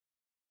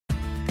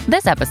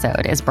This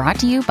episode is brought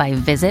to you by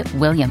Visit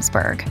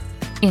Williamsburg.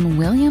 In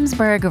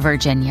Williamsburg,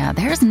 Virginia,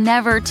 there's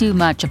never too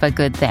much of a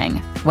good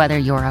thing. Whether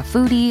you're a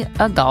foodie,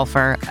 a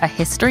golfer, a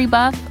history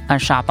buff, a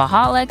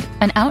shopaholic,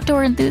 an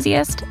outdoor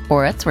enthusiast,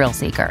 or a thrill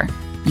seeker,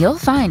 you'll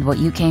find what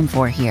you came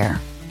for here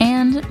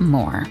and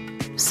more.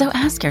 So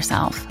ask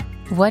yourself,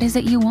 what is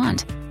it you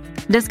want?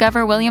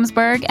 Discover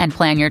Williamsburg and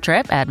plan your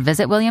trip at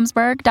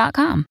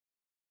visitwilliamsburg.com.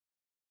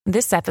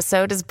 This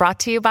episode is brought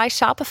to you by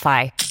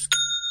Shopify.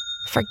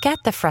 Forget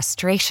the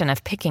frustration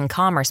of picking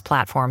commerce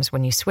platforms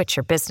when you switch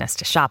your business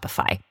to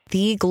Shopify,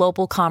 the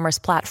global commerce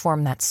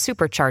platform that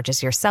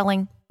supercharges your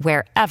selling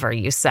wherever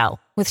you sell.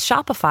 With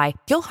Shopify,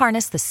 you'll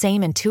harness the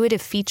same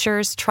intuitive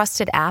features,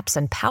 trusted apps,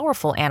 and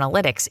powerful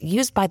analytics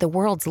used by the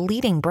world's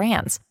leading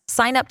brands.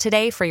 Sign up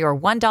today for your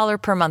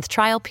 $1 per month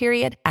trial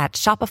period at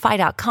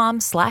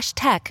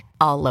shopify.com/tech,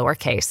 all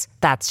lowercase.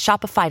 That's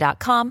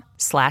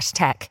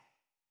shopify.com/tech.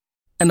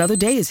 Another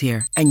day is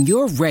here, and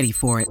you're ready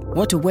for it.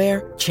 What to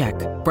wear? Check.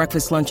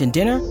 Breakfast, lunch, and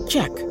dinner?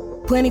 Check.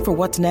 Planning for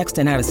what's next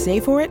and how to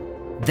save for it?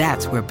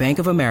 That's where Bank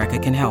of America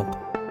can help.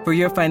 For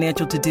your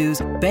financial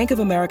to-dos, Bank of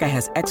America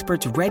has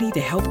experts ready to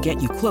help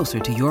get you closer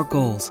to your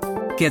goals.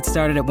 Get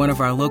started at one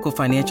of our local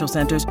financial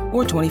centers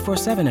or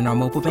 24/7 in our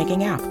mobile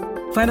banking app.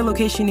 Find a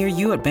location near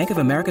you at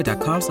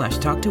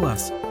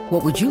bankofamerica.com/talktous.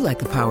 What would you like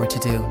the power to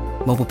do?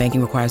 Mobile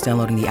banking requires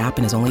downloading the app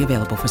and is only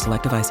available for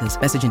select devices.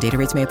 Message and data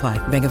rates may apply.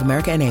 Bank of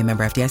America N.A.,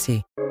 member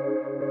FDIC.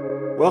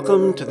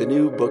 Welcome to the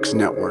New Books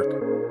Network.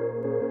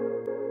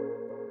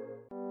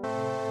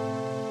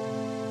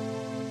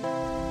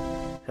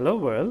 Hello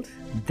world,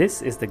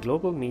 this is the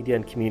Global Media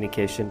and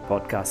Communication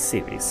podcast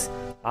series.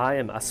 I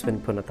am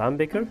Aswin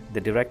Punathambekar,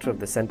 the Director of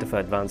the Center for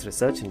Advanced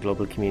Research in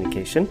Global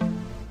Communication.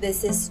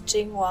 This is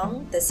Jing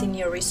Wang, the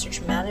Senior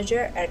Research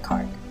Manager at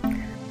CARG.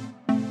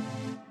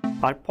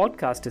 Our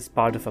podcast is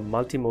part of a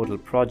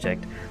multimodal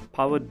project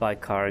powered by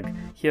CARG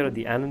here at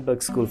the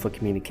Annenberg School for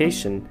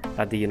Communication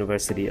at the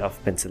University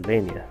of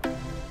Pennsylvania.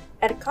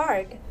 At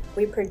CARG,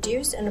 we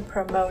produce and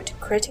promote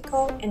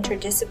critical,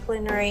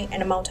 interdisciplinary,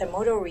 and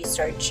multimodal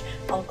research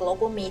on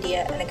global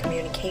media and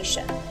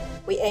communication.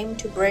 We aim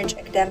to bridge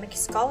academic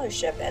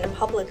scholarship and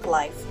public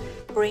life,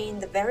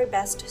 bringing the very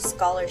best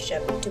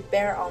scholarship to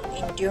bear on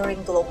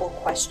enduring global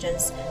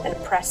questions and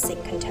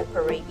pressing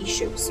contemporary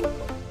issues.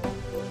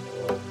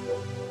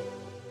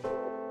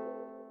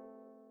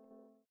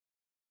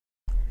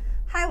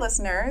 Hi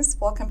listeners,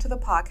 welcome to the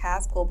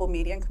podcast Global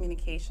Media and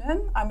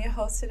Communication. I'm your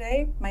host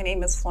today. My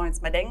name is Florence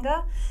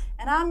Madenga,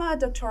 and I'm a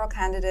doctoral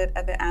candidate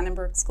at the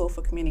Annenberg School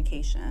for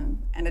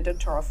Communication and a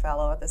doctoral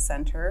fellow at the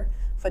Center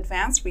for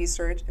Advanced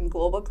Research in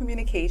Global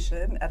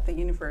Communication at the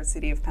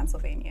University of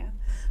Pennsylvania.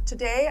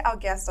 Today, our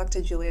guest,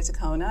 Dr. Julia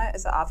Tacona,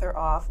 is the author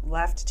of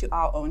Left to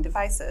Our Own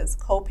Devices,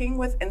 Coping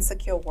with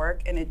Insecure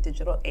Work in a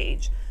Digital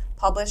Age,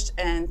 published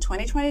in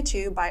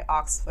 2022 by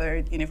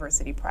Oxford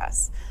University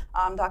Press.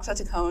 Dr.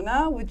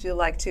 Tacona, would you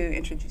like to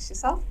introduce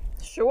yourself?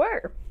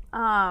 Sure.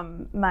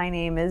 My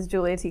name is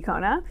Julia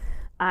Tacona.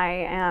 I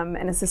am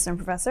an assistant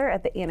professor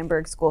at the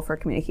Annenberg School for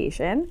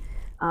Communication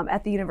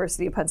at the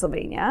University of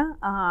Pennsylvania.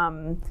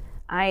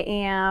 I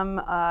am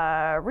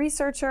a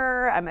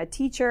researcher, I'm a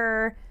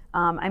teacher,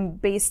 I'm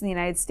based in the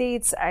United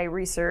States. I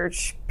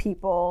research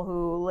people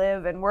who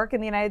live and work in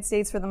the United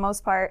States for the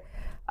most part,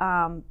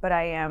 but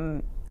I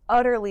am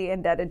utterly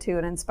indebted to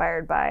and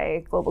inspired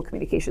by global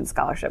communication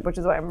scholarship, which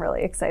is why I'm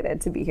really excited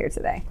to be here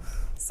today.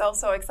 So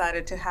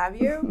excited to have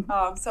you.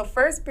 So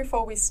first,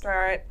 before we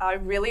start, I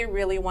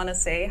really want to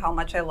say how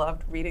much I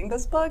loved reading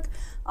this book.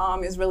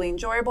 It's really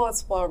enjoyable,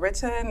 it's well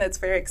written, it's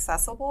very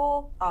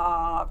accessible,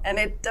 and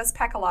it does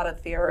pack a lot of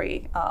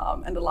theory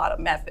and a lot of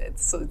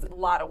methods. So a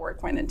lot of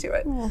work went into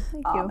it,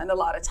 thank you. And a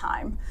lot of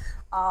time.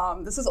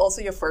 This is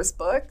also your first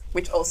book,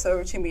 which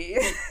also to me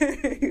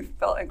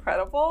felt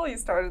incredible. You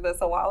started this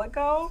a while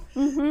ago.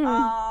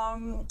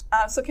 Mm-hmm.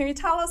 So can you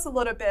tell us a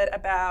little bit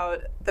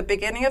about the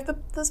beginning of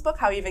this book,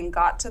 how you even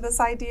got to this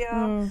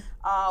idea,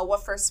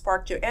 what first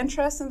sparked your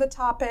interest in the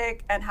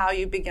topic, and how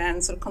you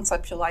began sort of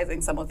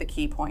conceptualizing some of the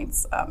key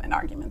points and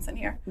arguments in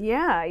here?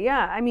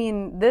 Yeah. I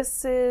mean,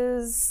 this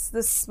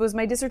was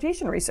my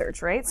dissertation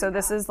research, right? So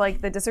this is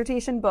like the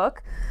dissertation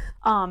book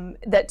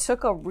that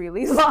took a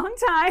really long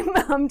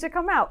time to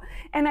come out.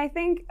 And I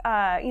think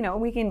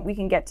we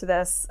can get to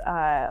this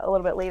a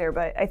little bit later,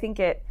 but I think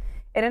it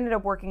ended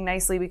up working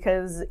nicely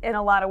because in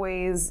a lot of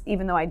ways,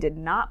 even though I did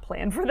not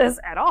plan for this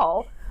at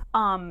all,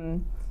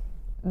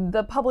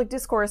 the public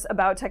discourse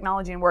about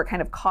technology and work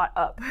kind of caught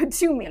up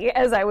to me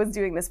as I was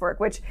doing this work,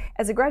 which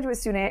as a graduate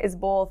student is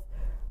both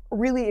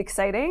really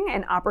exciting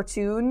and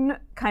opportune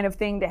kind of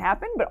thing to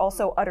happen, but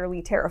also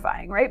utterly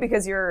terrifying, right?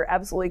 Because you're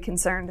absolutely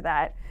concerned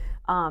that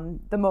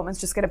the moment's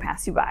just going to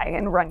pass you by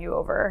and run you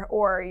over,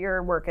 or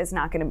your work is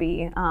not going to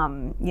be,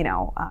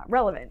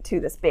 relevant to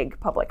this big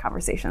public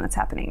conversation that's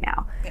happening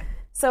now. Yeah.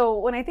 So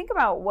when I think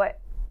about what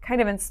kind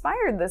of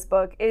inspired this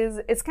book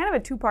it's kind of a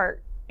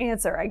two-part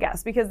answer, I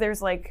guess, because there's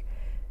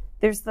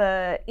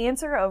the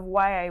answer of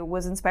why I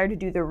was inspired to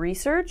do the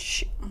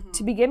research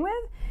to begin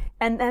with,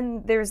 And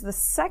then there's the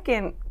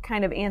second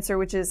kind of answer,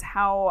 which is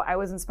how I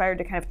was inspired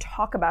to kind of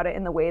talk about it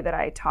in the way that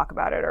I talk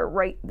about it, or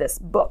write this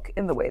book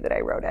in the way that I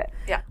wrote it.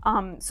 Yeah.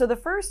 So the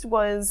first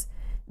was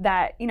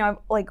that, I've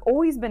like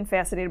always been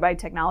fascinated by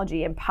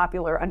technology and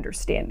popular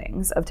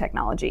understandings of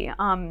technology.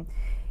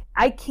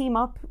 I came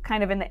up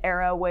kind of in the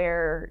era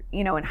where,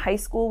 in high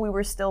school, we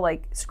were still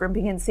like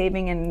scrimping and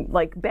saving and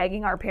like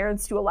begging our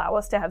parents to allow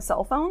us to have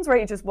cell phones,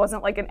 right? It just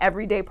wasn't like an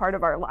everyday part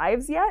of our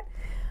lives yet.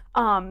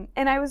 And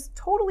I was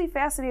totally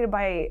fascinated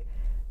by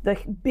the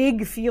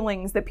big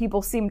feelings that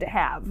people seem to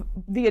have,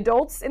 the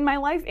adults in my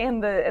life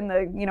and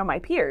the my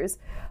peers,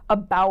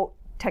 about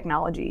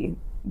technology.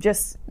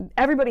 Just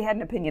everybody had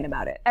an opinion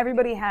about it.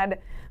 Everybody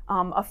had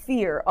a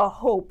fear, a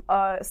hope,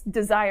 a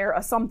desire,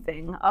 a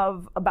something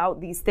about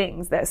these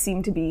things that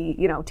seem to be,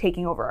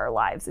 taking over our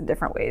lives in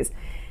different ways.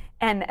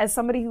 And as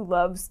somebody who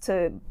loves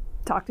to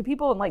talk to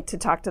people and like to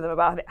talk to them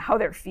about how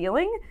they're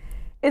feeling,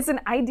 it's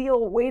an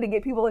ideal way to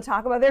get people to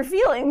talk about their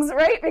feelings,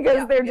 right?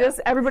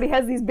 Because everybody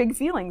has these big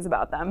feelings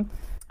about them.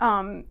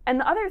 And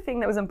the other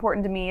thing that was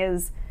important to me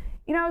is,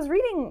 I was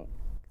reading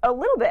a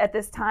little bit at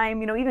this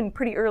time, even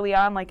pretty early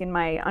on, like in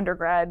my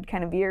undergrad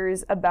kind of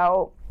years,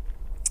 about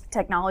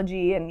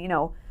technology. And,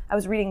 I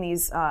was reading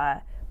these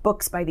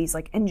books by these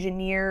like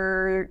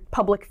engineer,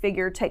 public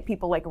figure type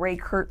people like Ray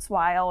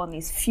Kurzweil and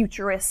these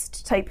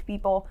futurist type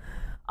people,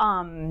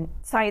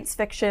 science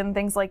fiction,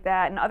 things like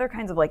that, and other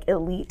kinds of like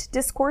elite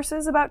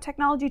discourses about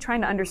technology,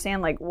 trying to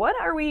understand like, what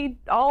are we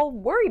all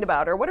worried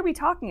about, or what are we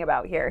talking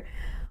about here?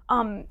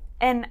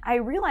 And I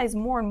realized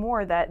more and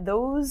more that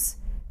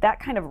that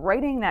kind of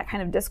writing, that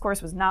kind of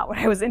discourse was not what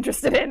I was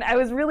interested in. I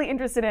was really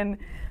interested in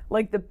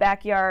like the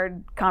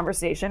backyard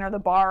conversation, or the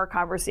bar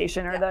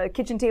conversation, or the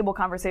kitchen table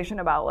conversation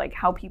about like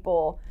how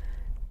people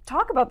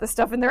talk about this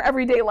stuff in their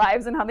everyday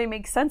lives and how they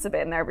make sense of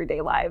it in their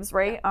everyday lives,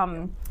 right?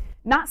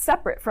 Not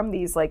separate from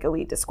these like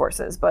elite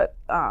discourses, but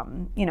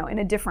in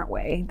a different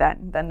way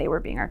than they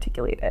were being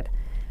articulated.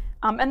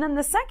 And then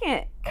the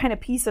second kind of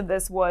piece of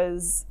this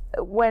was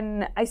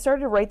when I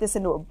started to write this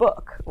into a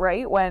book,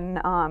 right?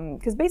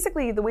 Because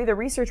basically the way the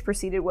research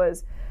proceeded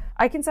was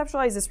I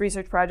conceptualized this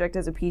research project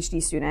as a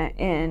PhD student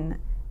in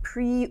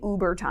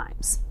pre-Uber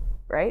times,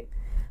 right?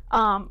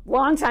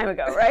 Long time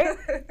ago, right?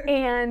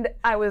 And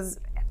I was,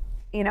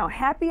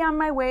 happy on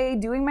my way,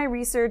 doing my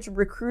research,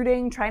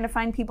 recruiting, trying to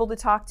find people to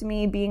talk to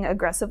me, being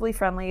aggressively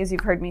friendly, as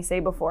you've heard me say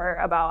before,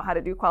 about how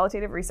to do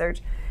qualitative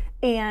research.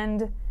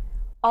 And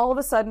all of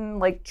a sudden,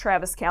 like,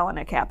 Travis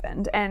Kalanick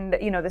happened. And, the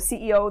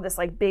CEO, this,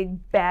 like,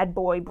 big bad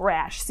boy,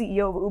 brash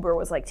CEO of Uber,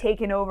 was, like,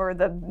 taking over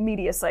the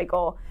media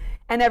cycle.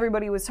 And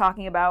everybody was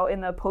talking about,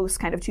 in the post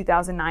kind of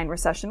 2009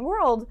 recession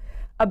world,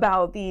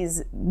 about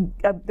these,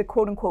 the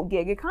quote-unquote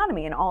gig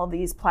economy and all of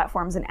these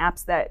platforms and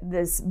apps that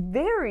this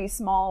very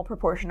small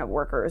proportion of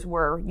workers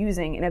were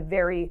using in a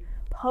very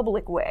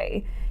public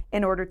way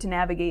in order to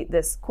navigate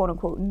this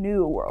quote-unquote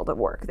new world of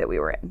work that we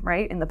were in,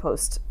 right, in the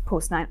post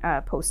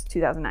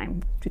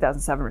 2009,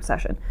 2007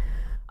 recession.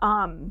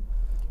 And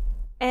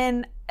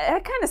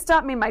that kind of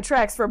stopped me in my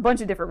tracks for a bunch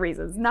of different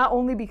reasons. Not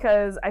only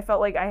because I felt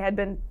like I had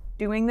been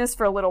doing this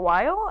for a little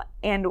while,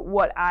 and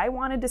what I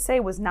wanted to say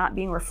was not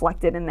being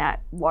reflected in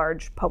that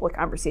large public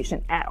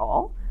conversation at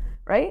all,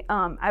 right?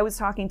 I was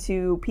talking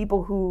to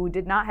people who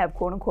did not have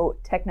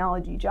quote-unquote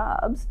technology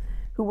jobs,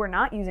 who were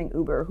not using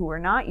Uber, who were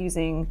not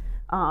using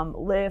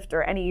Lyft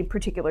or any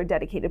particular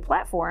dedicated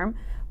platform,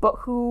 but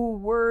who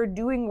were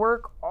doing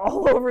work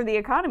all over the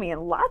economy in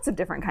lots of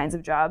different kinds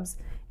of jobs,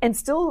 and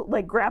still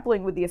like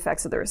grappling with the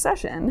effects of the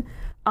recession,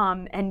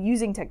 and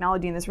using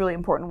technology in this really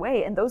important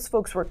way. And those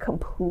folks were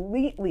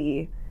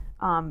completely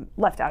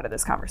left out of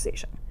this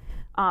conversation.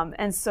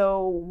 And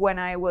so when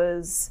I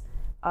was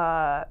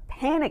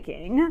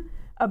panicking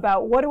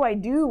about what do I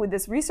do with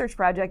this research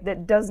project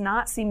that does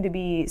not seem to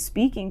be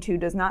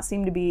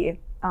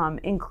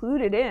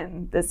included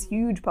in this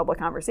huge public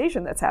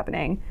conversation that's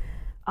happening,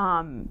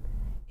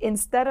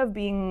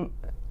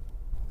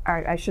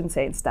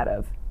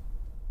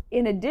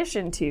 in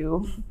addition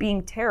to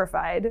being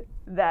terrified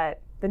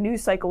that the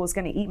news cycle was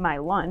going to eat my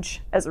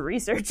lunch as a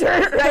researcher,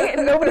 right?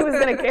 And nobody was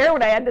going to care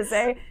what I had to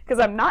say because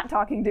I'm not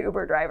talking to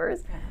Uber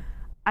drivers.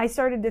 I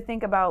started to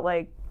think about,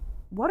 like,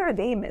 what are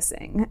they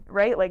missing,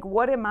 right? Like,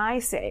 what am I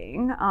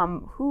saying?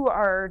 Who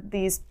are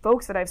these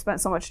folks that I've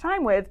spent so much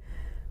time with?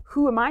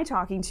 Who am I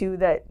talking to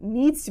that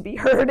needs to be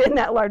heard in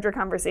that larger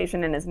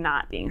conversation and is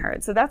not being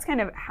heard? So that's kind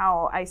of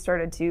how I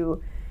started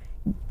to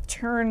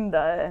turn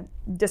the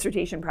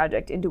dissertation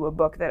project into a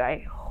book that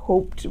I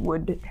hoped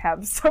would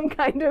have some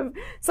kind of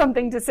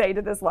something to say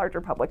to this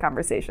larger public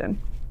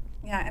conversation.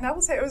 Yeah, and I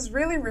would say it was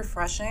really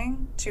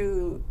refreshing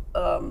to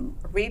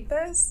read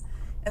this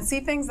and see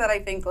things that I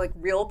think like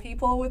real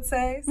people would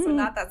say. So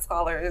not that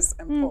scholars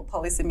and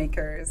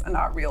policymakers are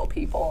not real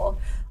people,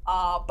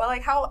 but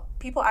like how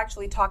people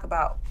actually talk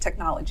about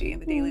technology in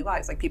the daily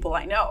lives, like people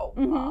I know,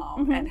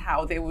 and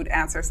how they would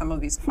answer some of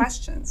these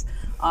questions,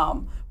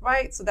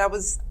 right? So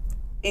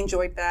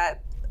enjoyed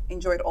that,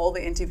 enjoyed all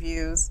the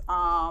interviews.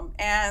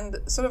 And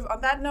sort of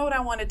on that note, I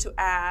wanted to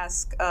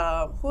ask,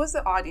 who is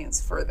the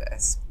audience for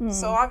this?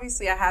 So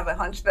obviously I have a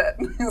hunch that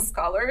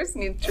scholars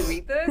need to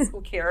read this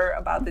who care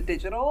about the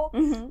digital,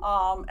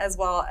 as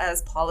well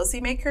as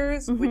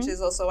policymakers, which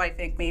is also, I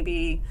think,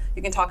 maybe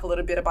you can talk a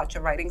little bit about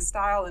your writing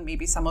style and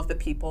maybe some of the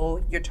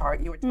people you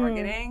were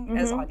targeting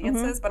as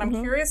audiences. But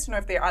I'm curious to know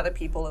if there are other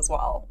people as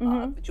well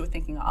that you were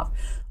thinking of.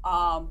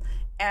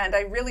 And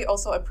I really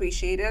also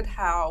appreciated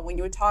how when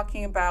you were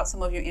talking about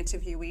some of your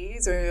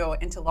interviewees or your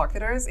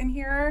interlocutors in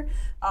here,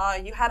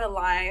 you had a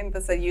line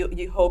that said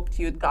you hoped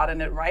you'd gotten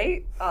it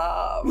right.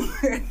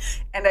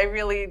 And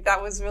that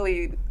was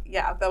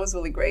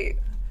really great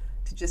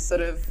to just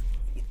sort of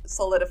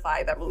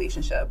solidify that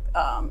relationship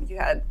you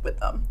had with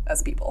them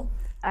as people.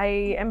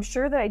 I am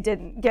sure that I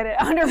didn't get it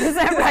 100%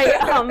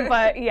 right,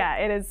 but yeah,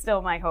 it is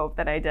still my hope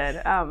that I did.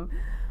 I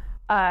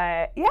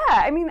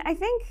mean, I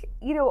think,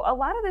 a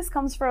lot of this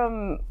comes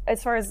from,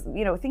 as far as,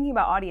 thinking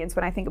about audience,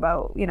 when I think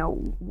about,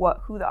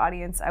 who the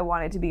audience I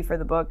wanted to be for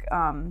the book,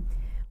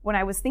 when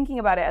I was thinking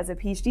about it as a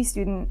PhD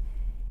student,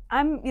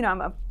 I'm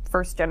a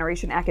first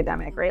generation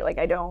academic, right? Like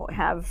I don't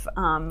have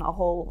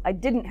I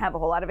didn't have a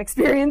whole lot of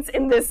experience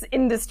in this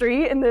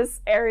industry, in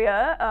this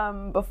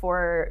area,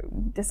 before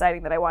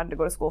deciding that I wanted to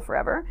go to school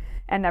forever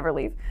and never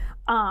leave.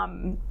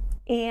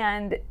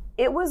 And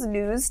it was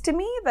news to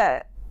me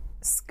that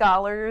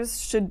scholars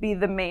should be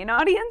the main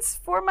audience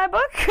for my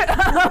book.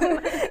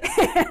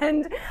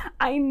 And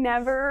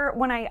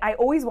I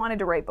always wanted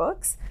to write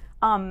books.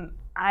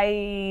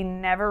 I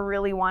never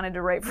really wanted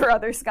to write for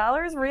other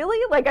scholars, really.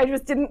 Like, I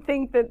just didn't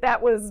think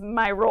that was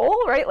my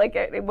role, right? Like,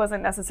 it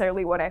wasn't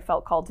necessarily what I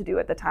felt called to do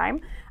at the time.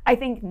 I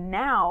think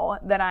now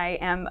that I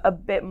am a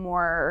bit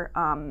more,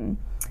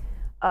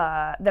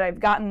 that I've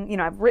gotten,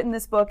 I've written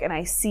this book and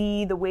I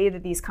see the way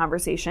that these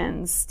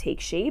conversations take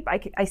shape.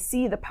 I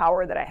see the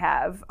power that I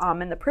have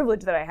and the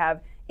privilege that I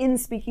have in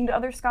speaking to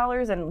other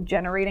scholars and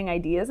generating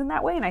ideas in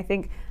that way. And I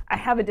think I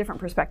have a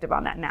different perspective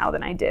on that now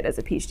than I did as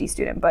a PhD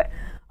student. But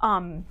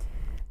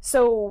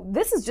so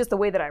this is just the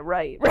way that I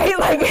write, right?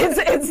 Like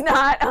it's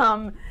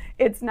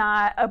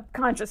not a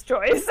conscious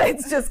choice.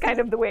 It's just kind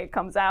of the way it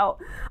comes out.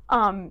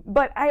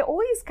 But I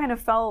always kind of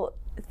felt,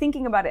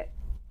 thinking about it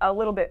a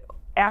little bit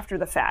after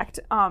the fact,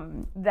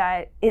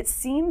 that it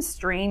seems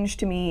strange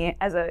to me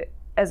as a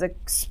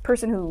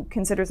person who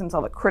considers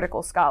himself a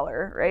critical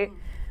scholar, right?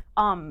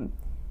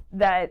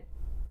 That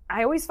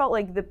I always felt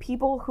like the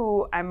people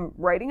who I'm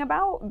writing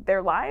about,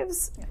 their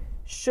lives,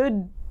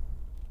 should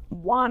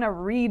want to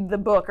read the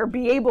book or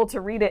be able to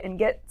read it and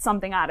get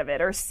something out of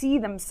it or see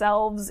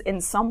themselves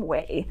in some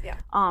way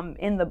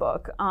in the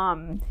book.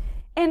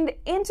 And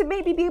to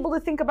maybe be able to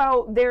think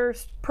about their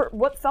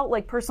what felt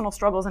like personal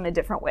struggles in a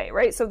different way,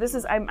 right? So this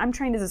is, I'm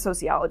trained as a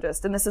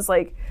sociologist, and this is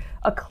like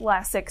a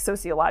classic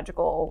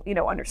sociological,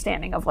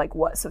 understanding of like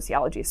what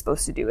sociology is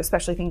supposed to do,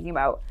 especially thinking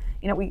about,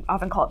 we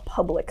often call it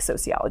public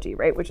sociology,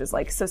 right? Which is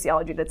like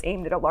sociology that's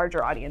aimed at a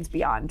larger audience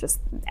beyond just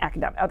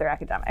other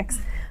academics.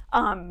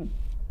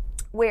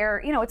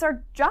 Where, it's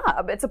our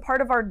job, it's a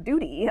part of our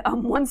duty,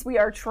 once we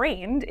are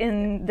trained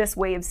in this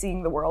way of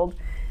seeing the world,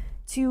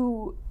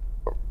 to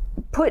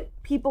put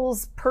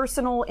people's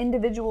personal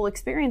individual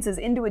experiences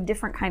into a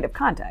different kind of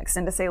context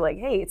and to say like,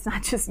 hey, it's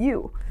not just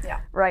you,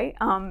 right?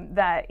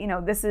 That,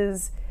 this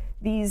is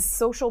these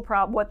social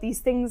what these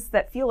things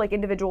that feel like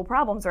individual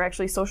problems are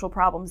actually social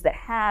problems that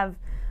have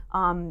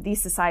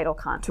these societal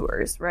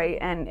contours, right?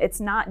 And it's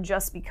not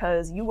just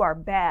because you are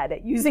bad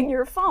at using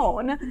your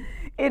phone,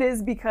 it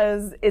is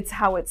because it's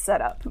how it's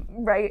set up,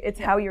 right? It's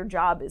how your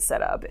job is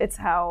set up. It's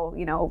how,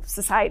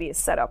 society is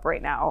set up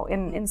right now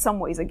in some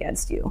ways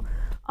against you.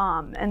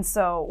 And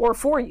so, or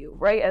for you,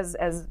 right? As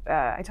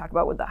I talk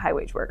about with the high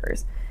wage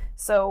workers.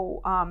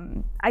 So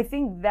I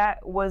think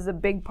that was a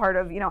big part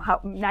of,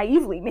 how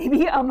naively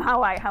maybe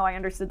how I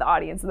understood the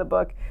audience of the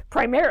book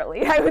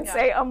primarily, I would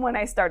say, when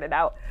I started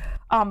out.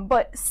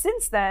 But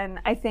since then,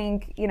 I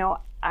think,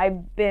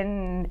 I've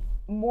been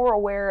more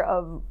aware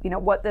of,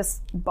 what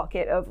this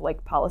bucket of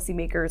like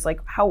policymakers,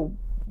 like how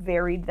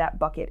varied that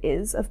bucket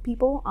is of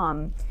people.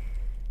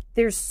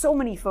 There's so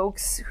many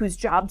folks whose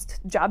job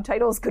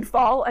titles could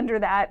fall under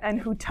that and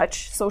who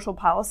touch social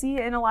policy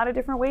in a lot of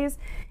different ways,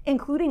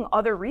 including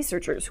other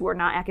researchers who are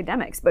not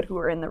academics, but who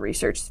are in the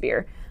research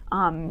sphere.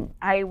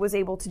 I was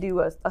able to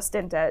do a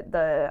stint at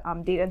the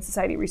Data and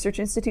Society Research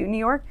Institute in New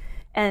York,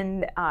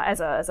 and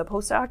as a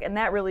postdoc, and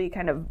that really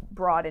kind of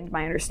broadened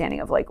my understanding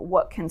of like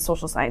what can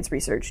social science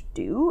research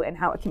do and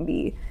how it can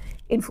be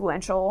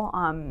influential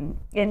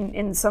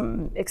in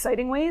some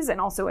exciting ways and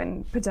also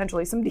in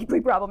potentially some deeply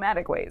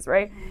problematic ways,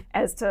 right?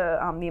 As to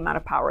the amount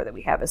of power that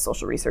we have as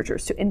social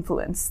researchers to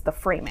influence the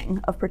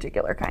framing of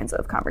particular kinds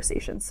of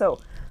conversations. So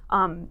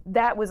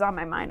that was on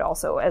my mind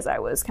also as I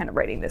was kind of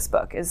writing this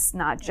book, is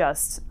not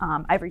just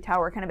ivory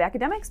tower kind of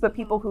academics, but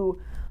people who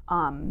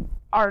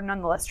are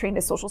nonetheless trained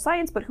as social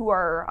science, but who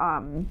are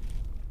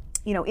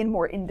in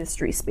more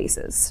industry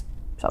spaces,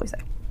 shall we say.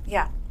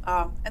 Yeah.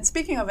 And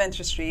speaking of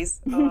industries,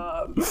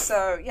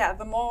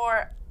 the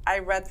more I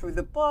read through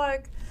the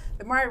book,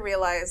 the more I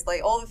realized,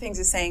 like, all the things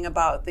you're saying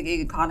about the gig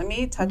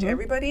economy touch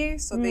everybody,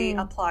 so they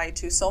apply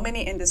to so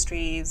many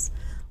industries.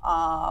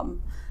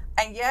 And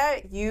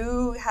yet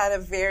you had a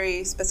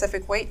very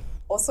specific way.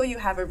 Also, you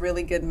have a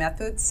really good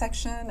methods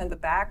section in the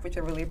back, which I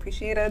really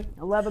appreciated.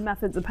 I love a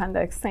methods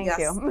appendix. Thank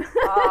you.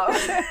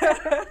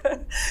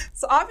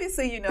 So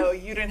obviously, you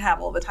didn't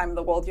have all the time in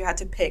the world. You had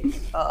to pick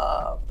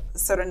a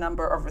certain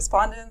number of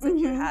respondents that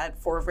you had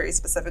for very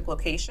specific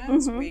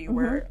locations where you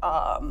were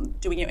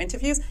doing your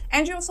interviews.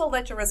 And you also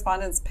let your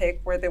respondents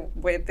pick where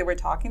they were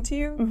talking to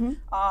you,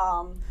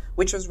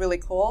 which was really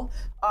cool.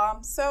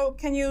 So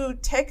can you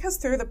take us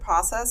through the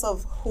process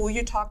of who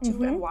you talked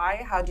to and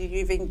why? How did you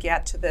even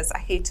get to this? I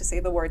hate to say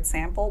the word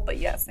sample, but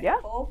yes,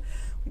 sample.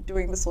 We're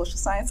doing the social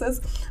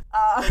sciences.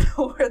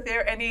 Were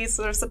there any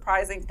sort of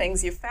surprising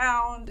things you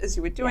found as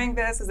you were doing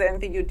this? Is there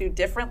anything you do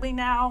differently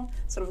now,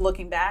 sort of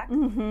looking back?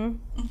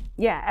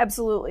 Yeah,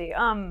 absolutely.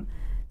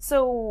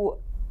 So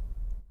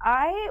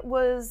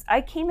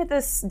I came at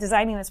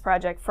designing this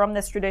project from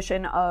this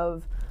tradition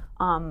of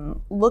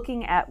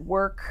looking at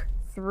work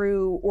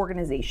through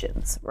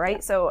organizations,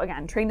 right? So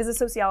again, trained as a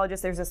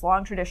sociologist, there's this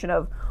long tradition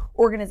of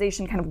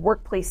organization, kind of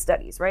workplace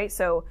studies, right?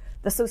 So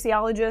the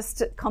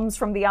sociologist comes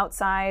from the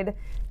outside,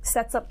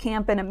 sets up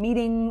camp in a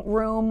meeting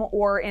room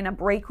or in a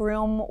break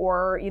room,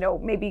 or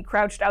maybe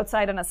crouched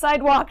outside on a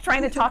sidewalk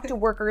trying to talk to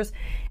workers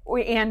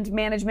and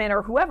management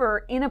or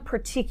whoever in a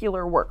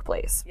particular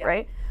workplace,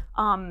 right?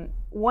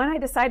 When I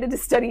decided to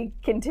study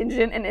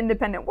contingent and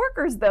independent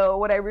workers, though,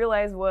 what I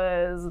realized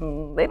was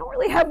they don't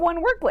really have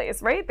one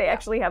workplace, right? They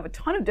actually have a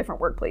ton of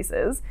different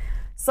workplaces.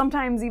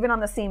 Sometimes even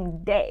on the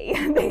same day,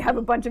 they have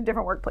a bunch of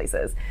different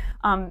workplaces.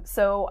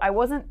 So I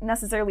wasn't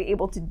necessarily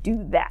able to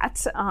do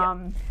that.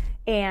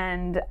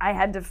 And I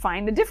had to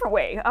find a different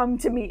way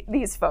to meet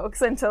these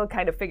folks and to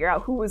kind of figure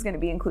out who was going to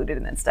be included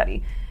in that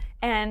study.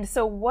 And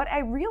so what I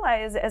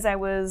realized as I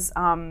was,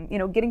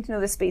 getting to know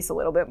this space a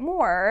little bit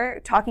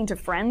more, talking to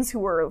friends who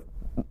were,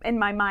 in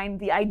my mind,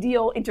 the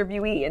ideal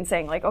interviewee, and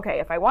saying, like, okay,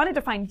 if I wanted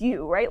to find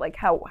you, right, like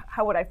how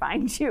would I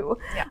find you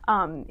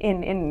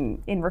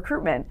in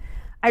recruitment?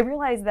 I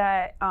realized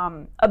that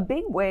a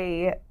big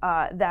way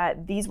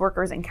that these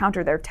workers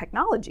encounter their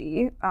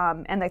technology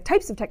and the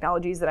types of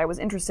technologies that I was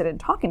interested in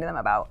talking to them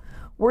about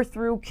were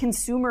through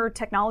consumer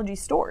technology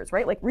stores,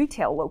 right? Like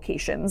retail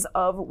locations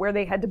of where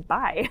they had to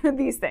buy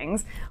these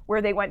things,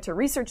 where they went to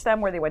research them,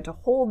 where they went to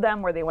hold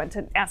them, where they went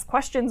to ask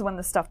questions when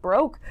the stuff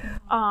broke.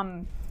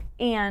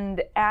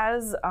 And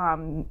as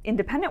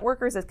independent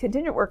workers, as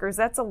contingent workers,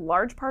 that's a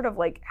large part of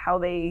like how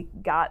they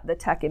got the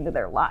tech into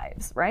their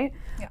lives, right?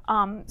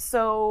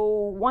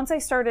 So once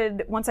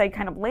I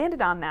kind of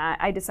landed on that,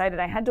 I decided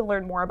I had to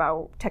learn more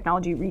about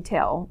technology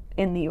retail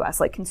in the US,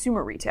 like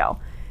consumer retail.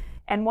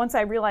 And once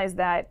I realized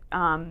that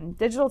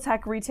digital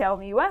tech retail in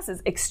the US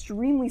is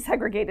extremely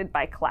segregated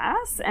by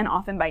class and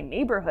often by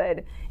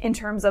neighborhood in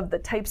terms of the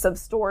types of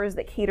stores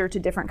that cater to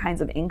different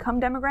kinds of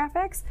income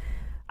demographics,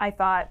 I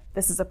thought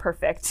this is a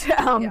perfect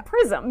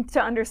prism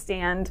to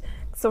understand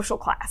social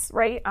class,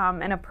 right?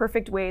 And a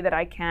perfect way that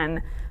I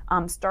can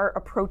start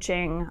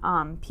approaching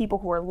people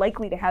who are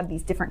likely to have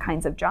these different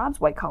kinds of jobs,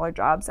 white collar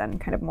jobs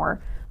and kind of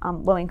more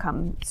low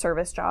income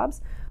service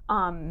jobs,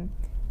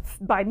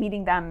 by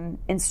meeting them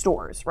in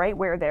stores, right?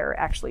 Where they're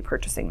actually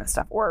purchasing this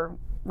stuff, or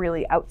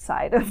really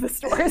outside of the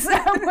stores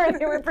where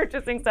they were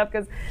purchasing stuff,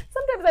 because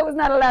sometimes I was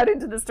not allowed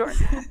into the store.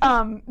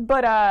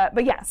 But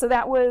yeah, so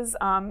that was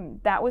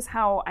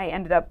how I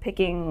ended up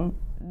picking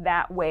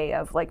that way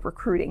of like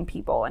recruiting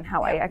people and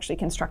how I actually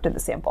constructed the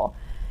sample.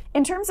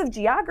 In terms of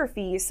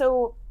geography,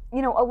 so a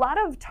lot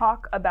of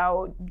talk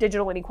about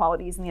digital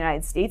inequalities in the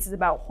United States is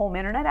about home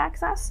internet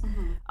access.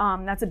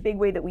 That's a big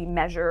way that we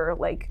measure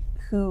like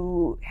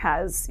who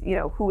has,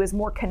 who is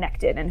more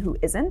connected and who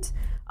isn't,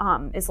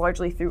 is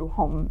largely through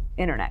home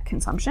internet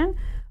consumption.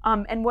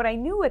 And what I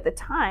knew at the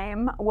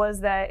time was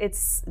that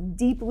it's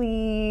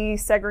deeply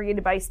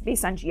segregated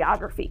based on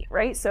geography,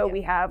 right? So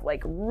we have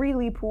like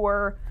really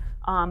poor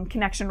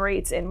connection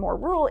rates in more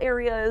rural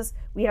areas.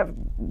 We have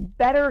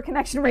better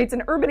connection rates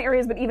in urban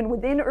areas, but even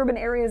within urban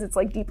areas, it's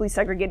like deeply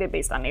segregated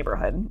based on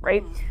neighborhood,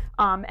 right?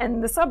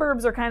 And the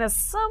suburbs are kind of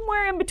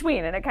somewhere in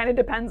between, and it kind of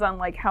depends on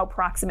like how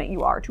proximate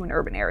you are to an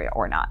urban area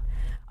or not.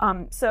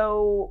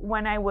 So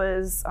when I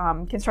was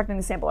constructing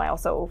the sample, I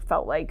also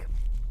felt like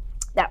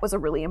that was a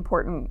really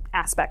important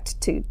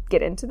aspect to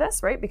get into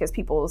this, right? Because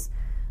people's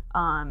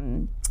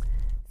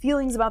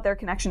feelings about their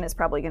connection is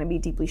probably going to be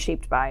deeply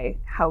shaped by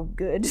how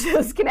good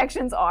those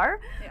connections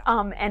are,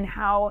 and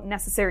how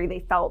necessary they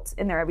felt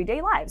in their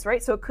everyday lives,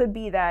 right? So it could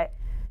be that,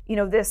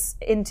 this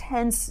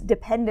intense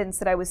dependence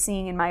that I was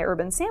seeing in my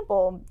urban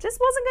sample just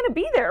wasn't going to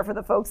be there for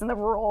the folks in the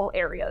rural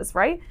areas,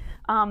 right?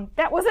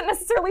 That wasn't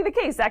necessarily the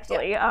case,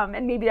 actually,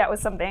 and maybe that was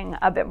something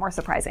a bit more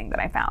surprising that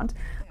I found.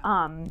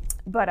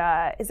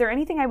 But is there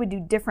anything I would do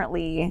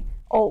differently?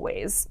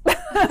 Always.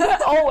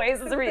 Always.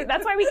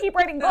 That's why we keep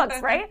writing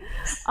books, right?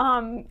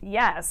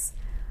 Yes.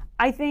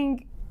 I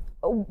think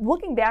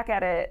looking back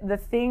at it, the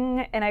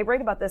thing, and I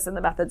write about this in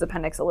the methods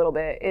appendix a little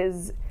bit,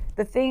 is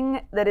the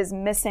thing that is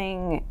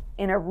missing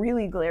in a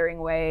really glaring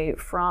way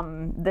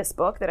from this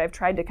book that I've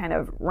tried to kind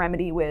of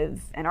remedy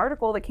with an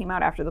article that came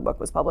out after the book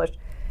was published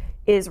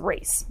is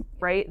race,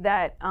 right?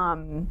 That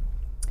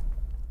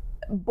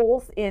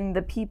both in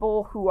the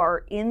people who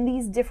are in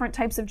these different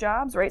types of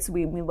jobs, right? So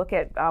we look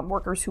at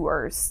workers who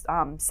are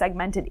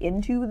segmented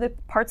into the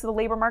parts of the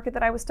labor market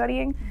that I was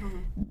studying.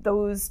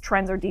 Those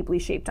trends are deeply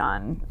shaped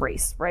on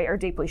race, right? Are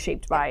deeply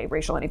shaped by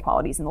racial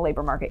inequalities in the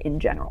labor market in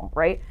general,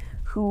 right?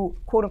 Who,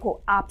 quote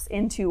unquote, opts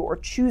into or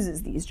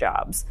chooses these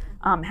jobs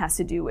has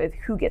to do with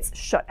who gets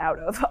shut out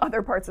of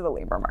other parts of the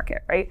labor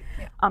market, right?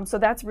 So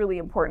that's really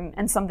important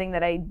and something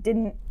that I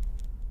didn't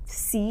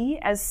see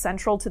as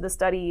central to the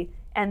study,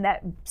 and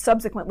that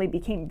subsequently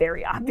became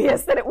very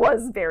obvious that it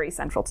was very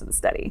central to the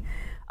study.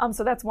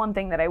 So that's one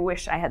thing that I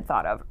wish I had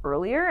thought of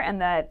earlier,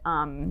 and that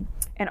an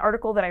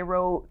article that I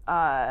wrote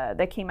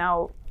that came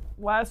out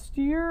last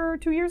year,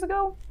 2 years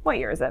ago? What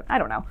year is it? I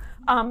don't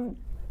know.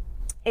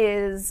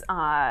 It's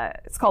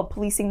called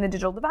Policing the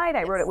Digital Divide.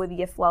 I wrote it with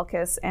Yif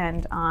Welkes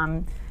and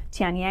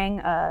Tian Yang,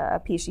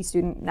 a PhD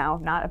student, now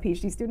not a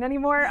PhD student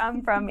anymore,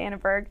 from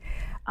Annenberg,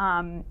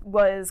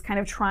 was kind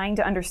of trying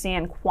to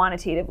understand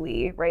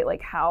quantitatively, right,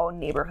 like how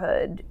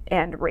neighborhood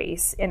and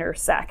race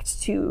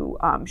intersect to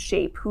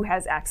shape who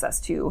has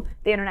access to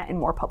the internet in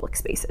more public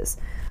spaces.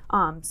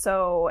 And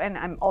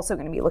I'm also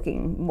going to be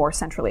looking more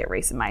centrally at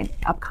race in my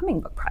upcoming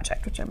book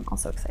project, which I'm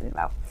also excited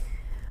about.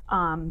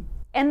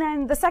 And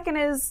then the second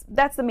is,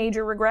 that's the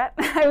major regret,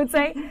 I would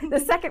say. The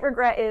second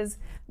regret is,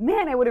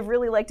 man, I would have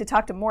really liked to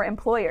talk to more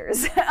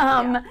employers.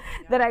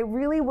 That I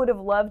really would have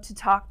loved to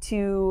talk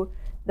to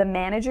the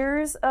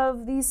managers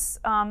of these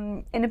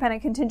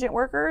independent contingent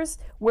workers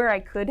where I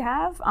could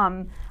have.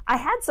 I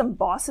had some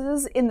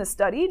bosses in the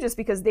study just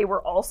because they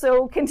were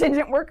also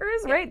contingent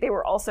workers, right? They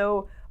were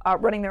also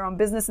running their own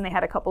business and they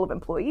had a couple of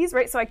employees,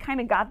 right? So I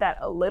kind of got that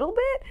a little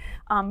bit,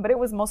 but it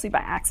was mostly by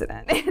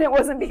accident. And it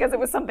wasn't because it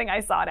was something I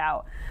sought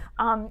out.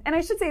 And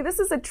I should say this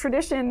is a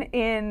tradition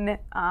in,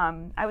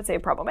 I would say a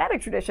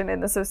problematic tradition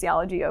in the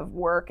sociology of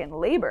work and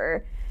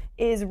labor,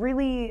 is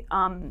really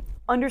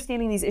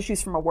understanding these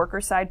issues from a worker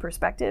side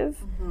perspective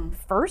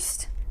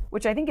first,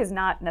 which I think is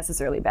not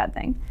necessarily a bad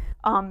thing.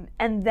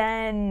 And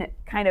then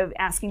kind of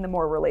asking the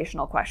more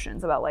relational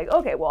questions about like,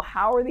 okay, well,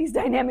 how are these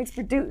dynamics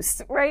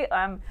produced, right?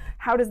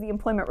 How does the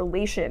employment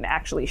relation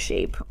actually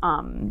shape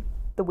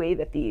the way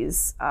that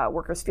these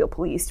workers feel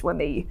policed when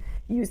they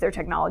use their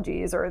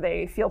technologies, or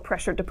they feel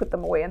pressured to put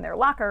them away in their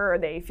locker, or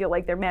they feel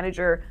like their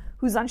manager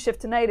who's on shift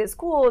tonight is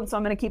cool, and so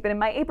I'm going to keep it in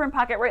my apron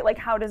pocket, right? Like,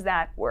 how does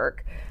that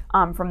work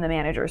from the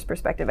manager's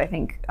perspective, I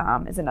think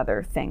is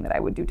another thing that I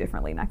would do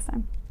differently next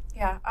time.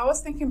 Yeah, I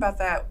was thinking about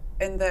that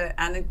in the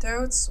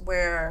anecdotes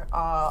where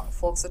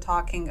folks are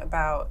talking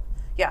about,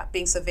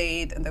 being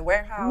surveyed in the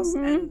warehouse.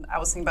 And I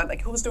was thinking about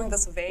like who's doing the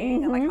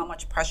surveying and like how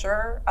much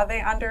pressure are they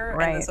under,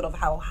 and then sort of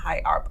how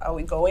high up are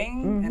we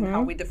going and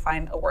how we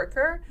define a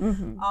worker.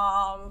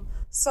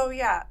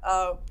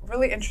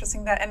 Really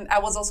interesting that. And I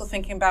was also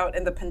thinking about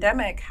in the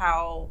pandemic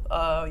how,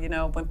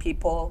 when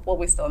people, well,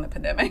 we're still in the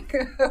pandemic,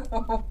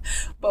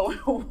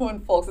 but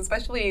when folks,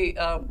 especially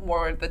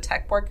more the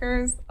tech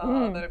workers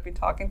that I've been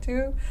talking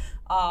to,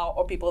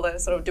 or people that are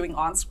sort of doing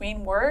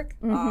on-screen work,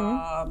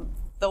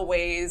 the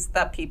ways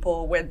that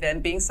people were then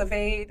being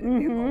surveyed in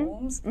their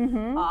homes,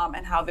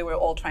 and how they were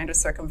all trying to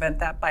circumvent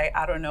that by,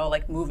 I don't know,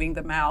 like moving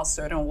the mouse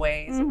certain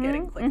ways or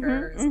getting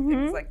clickers and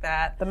things like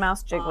that. The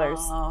mouse jigglers.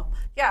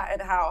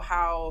 And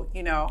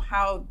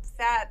how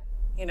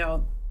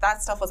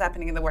that stuff was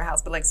happening in the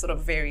warehouse, but like sort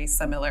of very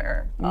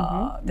similar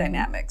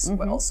dynamics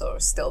were also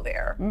still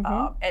there.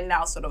 And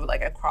now sort of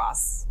like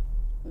across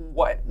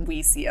what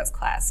we see as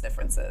class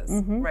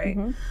differences, right?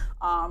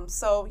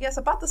 So yes,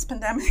 about this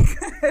pandemic.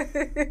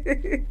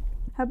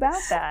 How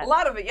about that? A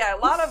lot of it, a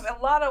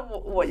lot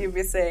of what you've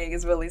been saying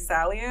is really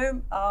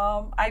salient,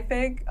 I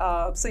think.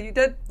 So you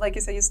did, like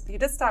you said, you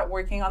did start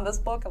working on this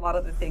book, a lot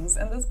of the things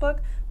in this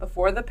book,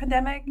 before the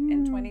pandemic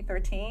in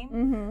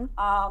 2013.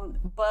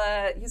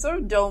 But you sort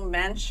of don't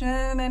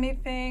mention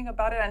anything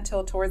about it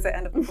until towards the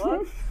end of the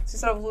book. So you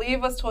sort of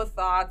leave us with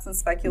thoughts and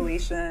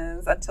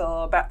speculations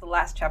until about the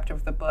last chapter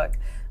of the book.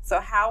 So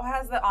how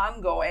has the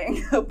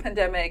ongoing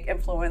pandemic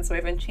influenced or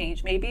even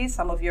changed maybe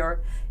some of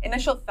your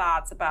initial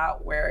thoughts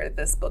about where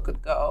this book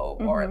could go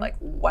or like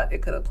what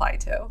it could apply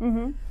to?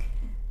 Yeah,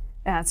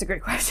 that's a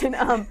great question.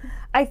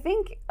 I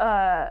think,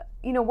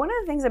 one of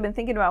the things I've been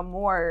thinking about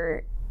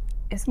more,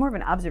 it's more of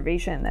an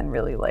observation than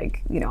really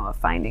like, a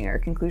finding or a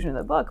conclusion of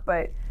the book.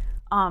 But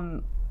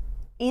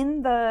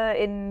in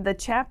one of the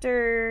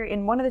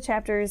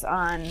chapters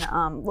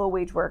on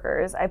low-wage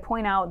workers, I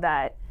point out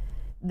that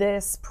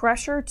this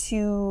pressure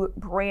to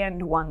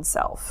brand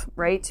oneself,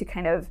 right? To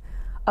kind of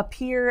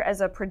appear as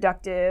a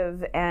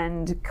productive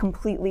and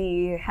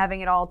completely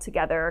having it all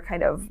together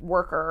kind of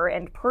worker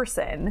and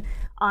person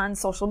on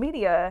social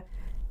media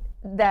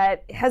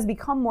that has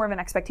become more of an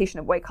expectation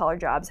of white collar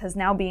jobs has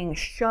now being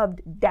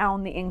shoved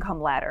down the income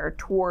ladder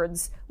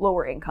towards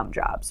lower income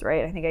jobs,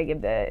 right? I think I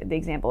give the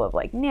example of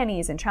like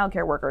nannies and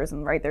childcare workers,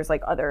 and right, there's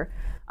like other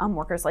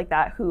workers like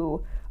that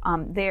who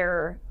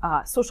their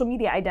social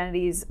media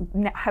identities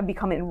have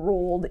become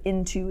enrolled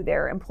into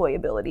their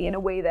employability in a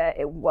way that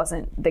it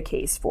wasn't the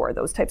case for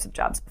those types of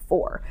jobs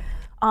before.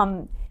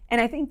 And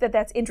I think that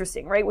that's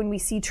interesting, right? When we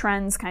see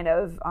trends kind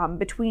of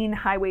between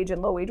high wage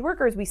and low wage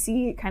workers, we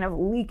see kind of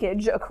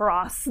leakage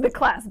across the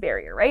class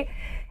barrier, right?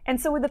 And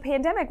so with the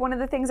pandemic, one of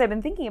the things I've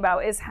been thinking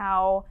about is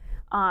how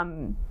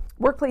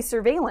workplace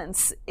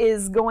surveillance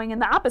is going in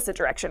the opposite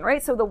direction,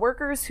 right? So the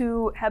workers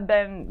who have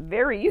been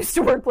very used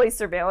to workplace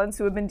surveillance,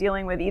 who have been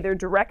dealing with either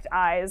direct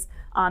eyes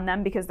on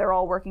them because they're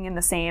all working on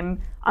the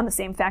same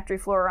factory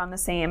floor or on the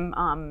same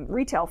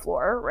retail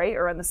floor, right?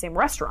 Or in the same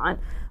restaurant,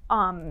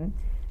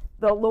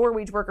 the lower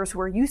wage workers who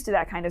are used to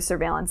that kind of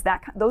surveillance,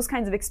 those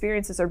kinds of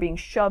experiences are being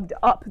shoved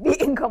up the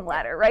income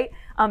ladder, right?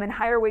 And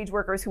higher wage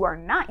workers who are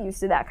not used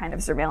to that kind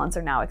of surveillance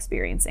are now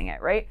experiencing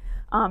it, right?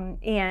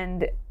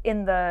 And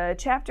in the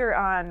chapter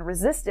on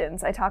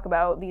resistance, I talk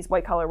about these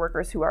white collar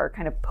workers who are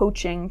kind of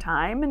poaching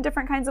time in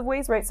different kinds of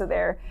ways, right? So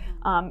they're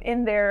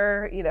in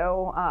their,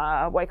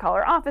 white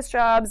collar office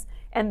jobs,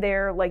 and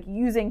they're like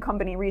using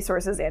company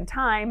resources and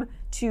time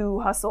to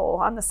hustle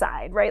on the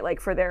side, right?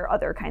 Like for their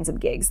other kinds of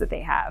gigs that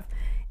they have.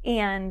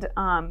 And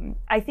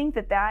I think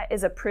that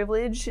is a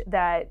privilege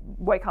that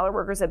white collar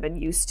workers have been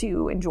used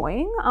to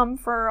enjoying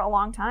for a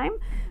long time,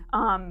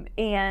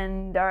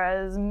 and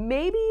is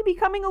maybe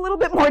becoming a little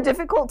bit more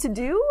difficult to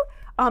do.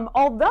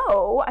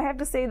 Although I have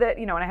to say that,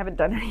 and I haven't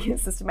done any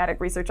systematic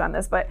research on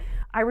this, but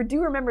I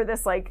do remember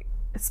this like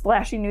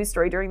splashy news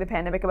story during the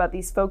pandemic about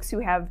these folks who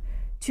have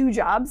 2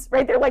 jobs,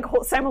 right? They're like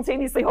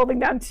simultaneously holding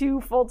down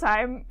 2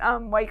 full-time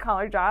white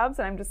collar jobs,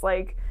 and I'm just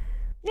like,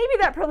 maybe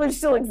that privilege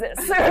still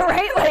exists,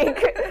 right?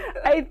 Like,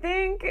 I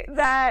think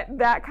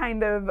that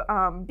kind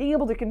of being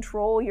able to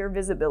control your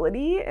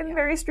visibility in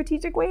very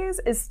strategic ways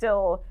is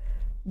still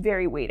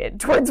very weighted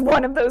towards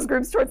one of those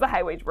groups, towards the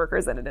high wage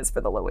workers, than it is for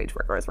the low wage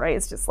workers, right?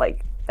 It's just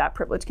like that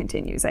privilege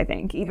continues, I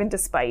think, even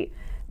despite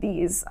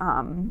these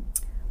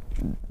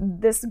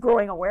this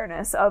growing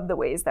awareness of the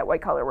ways that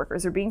white collar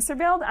workers are being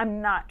surveilled.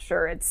 I'm not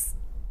sure it's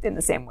in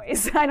the same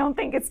ways. I don't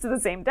think it's to the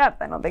same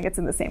depth. I don't think it's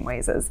in the same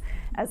ways as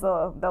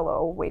the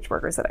low wage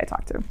workers that I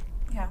talk to.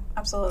 Yeah,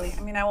 absolutely.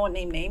 I mean, I won't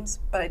name names,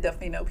 but I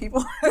definitely know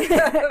people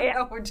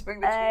that were doing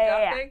the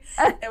job thing.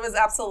 It was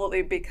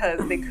absolutely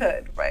because they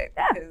could, right?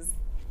 Yeah. Because,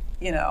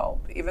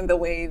 even the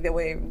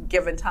way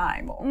given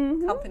time or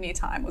company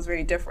time was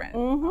very different.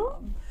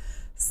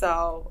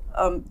 So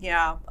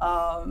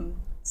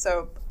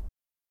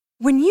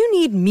when you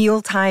need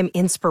mealtime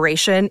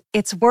inspiration,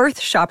 it's worth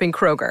shopping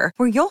Kroger,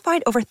 where you'll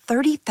find over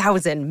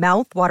 30,000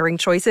 mouth-watering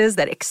choices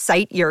that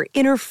excite your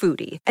inner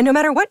foodie. And no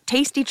matter what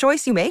tasty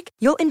choice you make,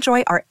 you'll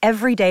enjoy our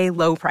everyday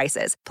low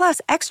prices, plus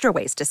extra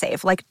ways to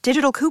save, like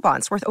digital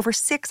coupons worth over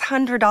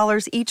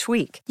 $600 each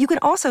week. You can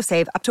also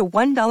save up to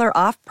 $1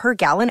 off per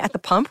gallon at the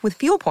pump with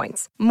fuel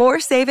points.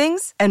 More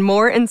savings and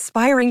more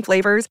inspiring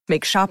flavors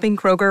make shopping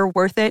Kroger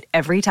worth it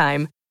every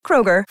time.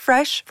 Kroger,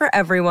 fresh for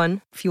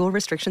everyone. Fuel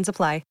restrictions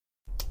apply.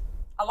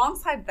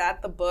 Alongside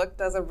that, the book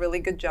does a really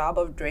good job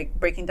of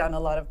breaking down a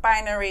lot of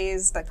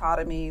binaries,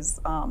 dichotomies,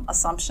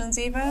 assumptions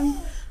even.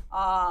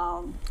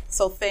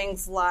 So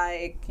things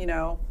like,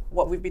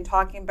 what we've been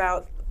talking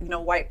about,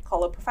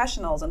 white-collar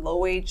professionals and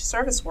low-wage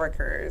service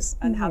workers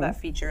and how that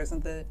features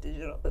in the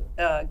digital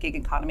gig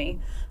economy,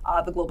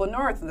 the global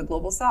north and the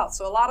global south.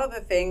 So a lot of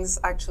the things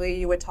actually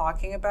you were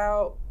talking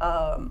about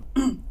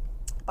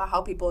how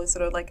people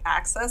sort of like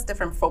access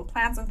different phone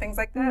plans and things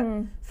like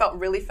that felt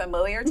really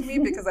familiar to me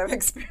because I've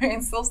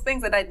experienced those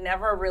things and I'd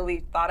never really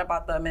thought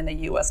about them in a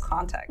U.S.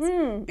 context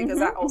because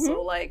I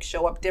also like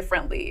show up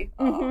differently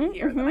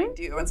here than I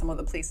do in some of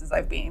the places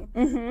I've been.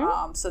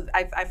 So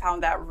I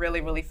found that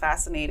really, really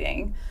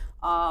fascinating.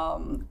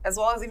 As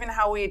well as even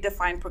how we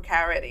define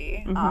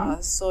precarity.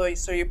 So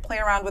you play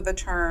around with the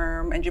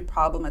term and you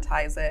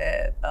problematize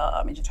it,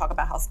 and you talk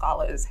about how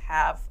scholars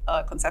have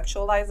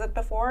conceptualized it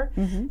before,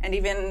 and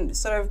even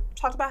sort of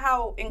talked about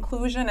how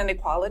inclusion and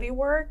equality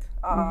work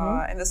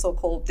and the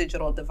so-called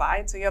digital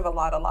divide. So you have a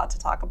lot to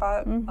talk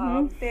about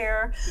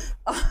there.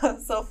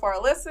 So for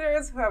our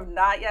listeners who have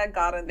not yet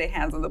gotten their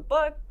hands on the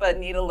book but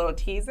need a little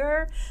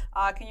teaser,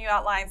 can you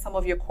outline some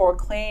of your core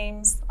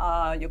claims,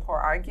 your core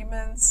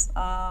arguments?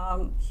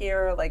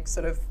 Here, like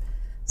sort of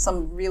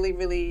some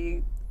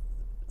really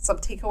some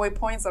takeaway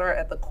points that are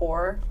at the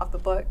core of the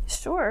book.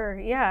 Sure,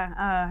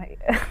 yeah.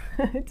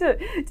 To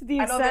the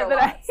extent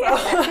that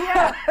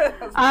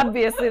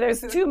obviously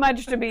there's too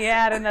much to be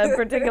had in a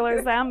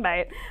particular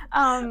soundbite.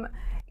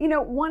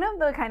 One of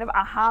the kind of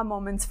aha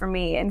moments for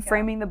me in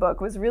framing the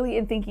book was really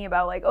in thinking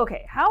about like,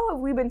 okay, how have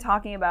we been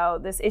talking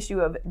about this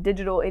issue of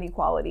digital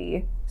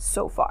inequality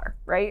so far,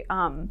 right?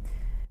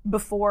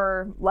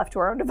 Before left to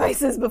our own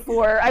devices,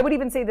 before I would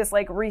even say this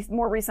like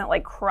more recent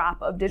like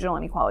crop of digital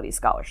inequality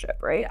scholarship,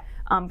 right?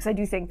 Because I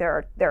do think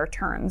there are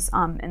turns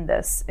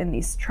in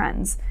these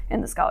trends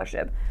in the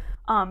scholarship.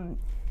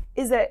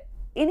 is that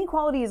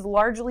inequality is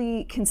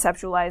largely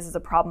conceptualized as a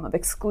problem of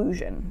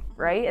exclusion,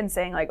 right? And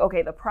saying like,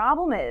 okay, the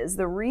problem is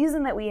the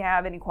reason that we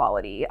have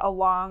inequality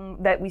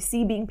that we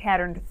see being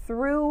patterned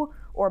through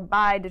or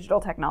by digital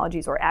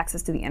technologies or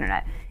access to the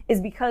internet is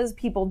because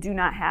people do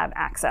not have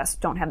access,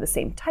 don't have the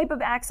same type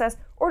of access,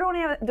 or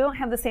don't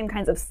have the same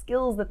kinds of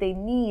skills that they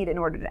need in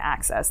order to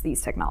access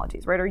these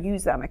technologies, right? Or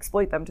use them,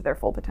 exploit them to their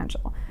full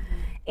potential.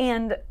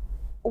 And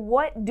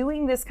what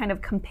doing this kind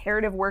of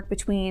comparative work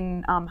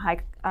between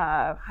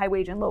high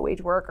wage and low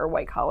wage work, or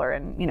white collar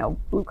and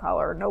blue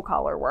collar or no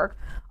collar work,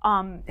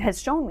 has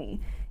shown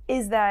me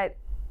is that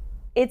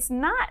it's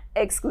not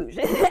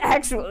exclusion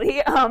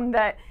actually.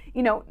 That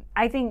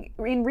I think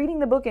in reading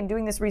the book and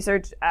doing this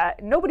research,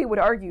 nobody would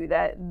argue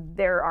that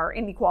there are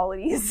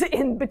inequalities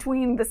in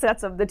between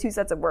the two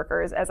sets of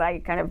workers as I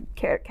kind of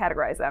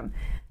categorize them.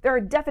 There are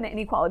definite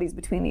inequalities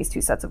between these two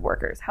sets of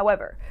workers.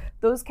 However,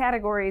 those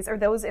categories or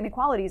those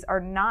inequalities are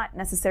not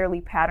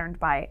necessarily patterned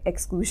by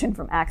exclusion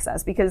from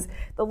access, because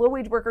the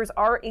low-wage workers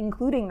are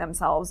including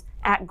themselves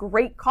at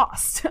great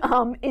cost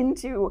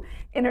into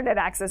internet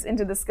access,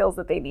 into the skills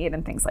that they need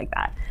and things like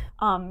that.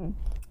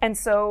 And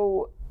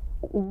so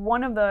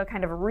one of the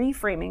kind of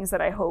reframings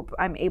that I hope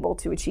I'm able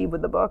to achieve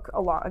with the book,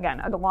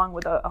 along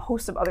with a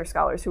host of other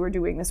scholars who are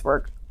doing this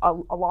work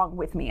along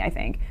with me, I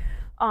think,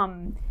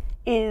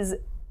 is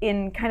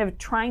in kind of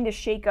trying to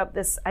shake up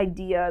this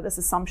idea, this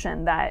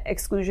assumption that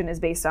exclusion is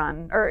based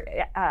on, or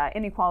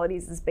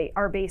inequalities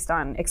are based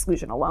on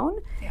exclusion alone,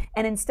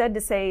 and instead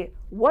to say,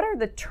 what are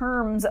the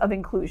terms of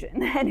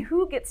inclusion and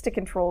who gets to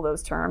control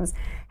those terms?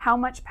 How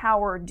much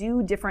power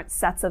do different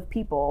sets of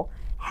people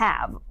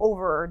have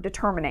over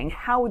determining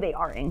how they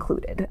are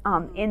included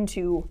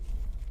into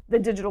the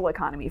digital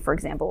economy, for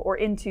example, or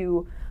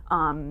into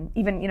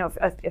even,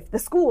 if the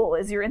school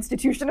is your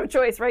institution of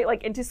choice, right?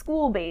 Like into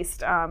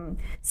school-based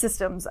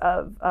systems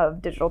of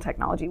digital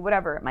technology,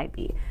 whatever it might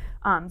be.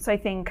 So I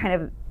think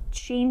kind of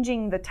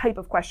changing the type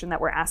of question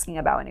that we're asking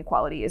about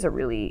inequality is a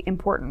really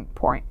important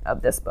point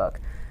of this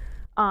book.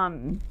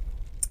 And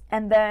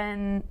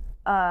then,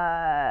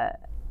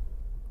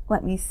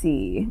 let me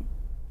see.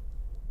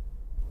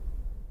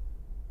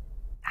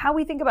 How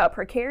we think about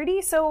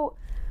precarity. So,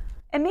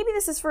 and maybe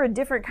this is for a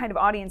different kind of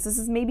audience. This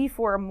is maybe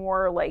for a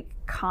more like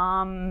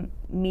comm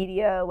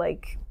media,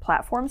 like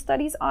platform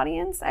studies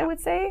audience, I would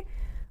say.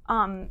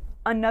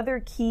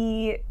 Another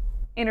key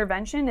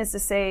intervention is to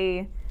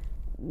say,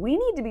 we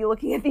need to be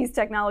looking at these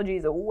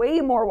technologies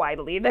way more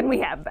widely than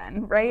we have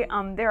been, right?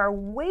 There are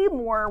way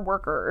more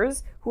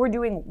workers who are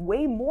doing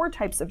way more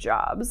types of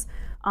jobs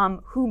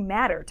who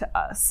matter to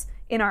us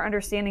in our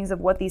understandings of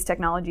what these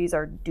technologies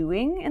are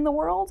doing in the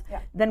world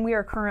than we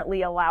are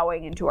currently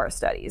allowing into our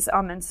studies.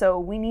 And so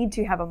we need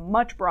to have a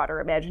much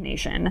broader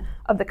imagination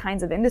of the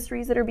kinds of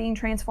industries that are being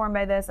transformed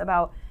by this,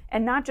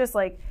 and not just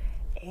like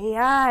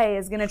AI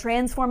is going to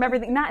transform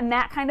everything, not in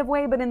that kind of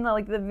way, but in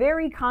the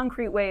very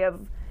concrete way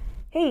of,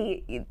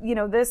 hey,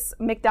 this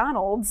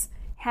McDonald's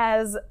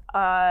has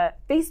a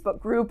Facebook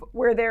group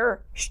where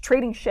they're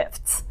trading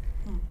shifts,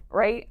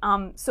 right?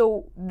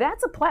 So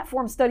that's a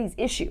platform studies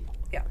issue.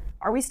 Yeah.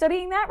 Are we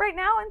studying that right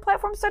now in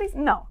platform studies?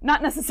 No,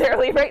 not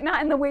necessarily, right?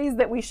 Not in the ways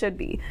that we should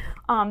be.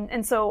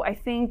 And so I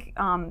think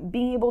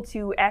being able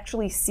to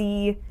actually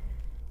see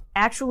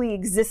actually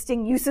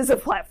existing uses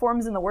of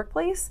platforms in the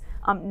workplace,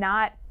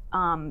 not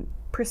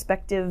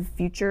prospective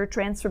future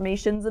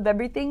transformations of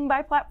everything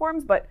by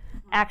platforms, but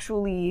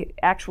actual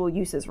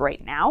uses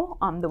right now,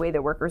 the way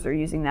that workers are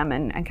using them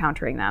and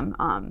encountering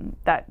them.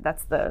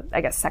 That's the, I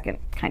guess, second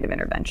kind of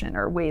intervention,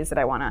 or ways that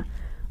I want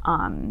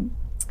to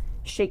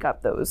shake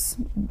up those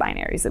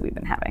binaries that we've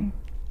been having.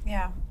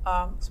 Yeah.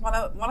 So one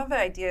of the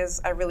ideas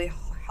I really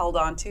held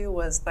on to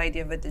was the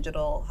idea of a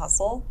digital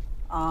hustle,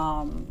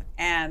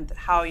 and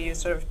how you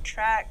sort of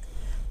track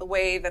the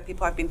way that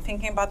people have been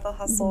thinking about the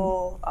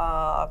hustle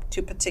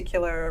to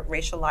particular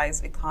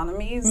racialized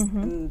economies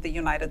in the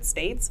United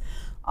States.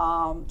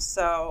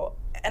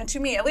 And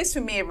to me, at least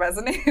to me, it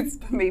resonates,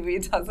 but maybe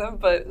it doesn't.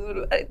 But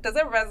does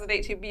it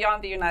resonate to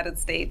beyond the United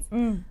States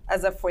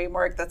as a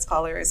framework that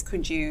scholars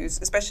could use,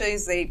 especially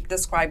as they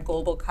describe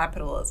global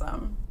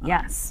capitalism?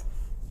 Yes,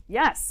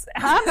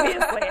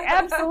 obviously,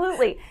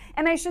 absolutely.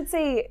 And I should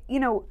say,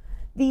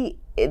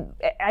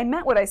 I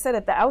meant what I said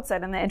at the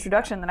outset in the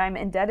introduction, that I'm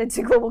indebted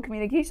to global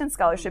communication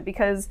scholarship,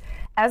 because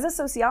as a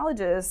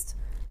sociologist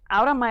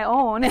out on my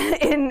own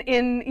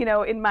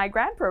in my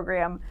grad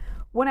program,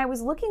 when I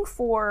was looking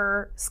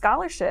for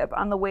scholarship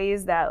on the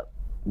ways that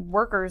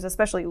workers,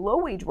 especially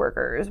low-wage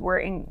workers,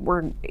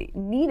 were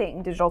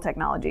needing digital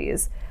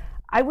technologies,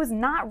 I was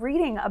not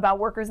reading about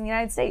workers in the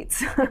United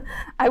States.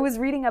 I was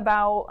reading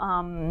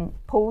about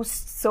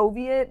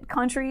post-Soviet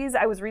countries.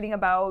 I was reading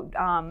about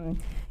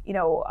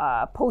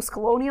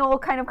post-colonial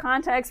kind of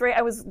context, right?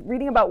 I was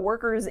reading about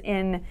workers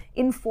in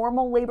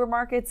informal labor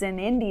markets in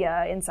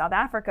India, in South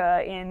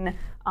Africa, in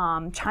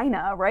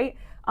China, right?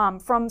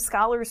 From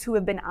scholars who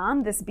have been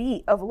on this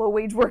beat of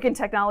low-wage work in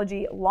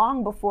technology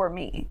long before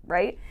me,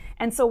 right?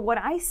 And so what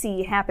I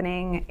see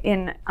happening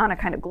on a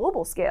kind of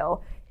global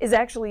scale is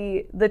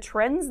actually the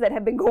trends that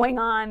have been going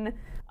on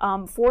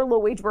for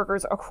low-wage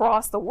workers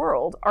across the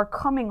world are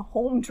coming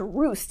home to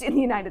roost in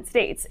the United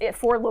States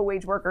for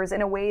low-wage workers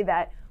in a way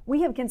that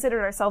we have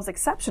considered ourselves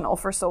exceptional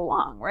for so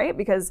long, right?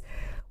 Because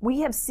we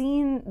have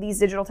seen these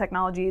digital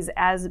technologies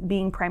as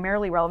being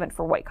primarily relevant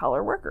for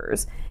white-collar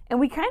workers. And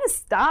we kind of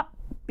stopped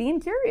being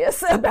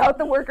curious about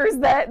the workers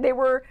that they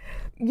were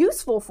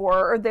useful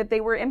for or that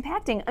they were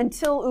impacting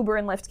until Uber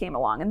and Lyft came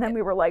along. And then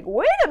we were like,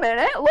 wait a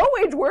minute,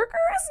 low-wage workers?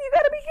 You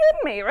gotta be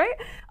kidding me,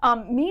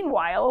 right?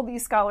 Meanwhile,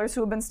 these scholars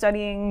who have been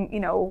studying,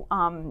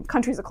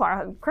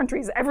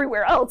 countries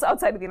everywhere else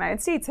outside of the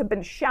United States have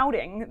been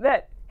shouting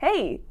that,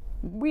 hey,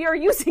 we are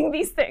using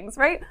these things,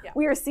 right? Yeah.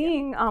 We are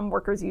seeing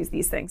workers use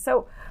these things.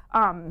 So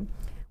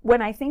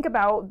when I think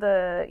about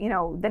the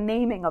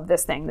naming of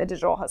this thing, the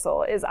digital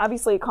hustle, is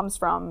obviously it comes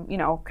from,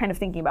 kind of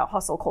thinking about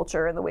hustle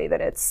culture and the way that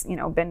it's,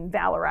 been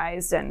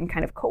valorized and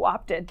kind of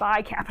co-opted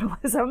by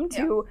capitalism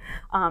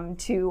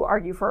to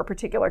argue for a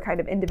particular kind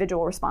of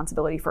individual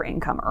responsibility for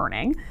income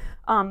earning.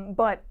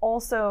 But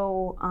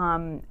also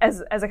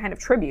as a kind of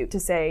tribute to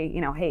say,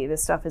 hey,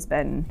 this stuff has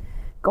been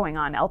going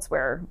on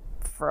elsewhere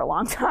for a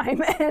long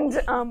time, and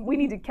we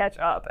need to catch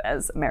up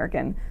as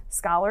American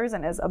scholars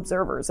and as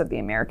observers of the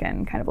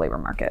American kind of labor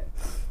market.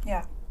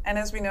 Yeah. And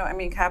as we know,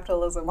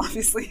 capitalism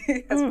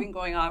obviously has been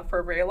going on for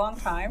a very long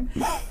time.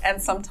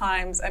 And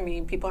sometimes,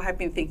 people have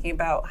been thinking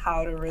about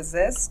how to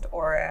resist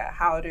or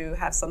how to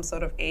have some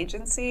sort of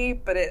agency,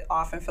 but it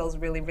often feels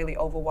really, really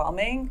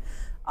overwhelming.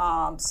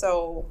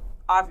 So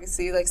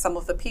obviously, like some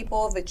of the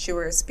people that you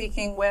were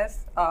speaking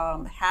with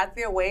had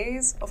their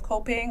ways of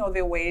coping or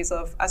their ways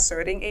of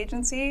asserting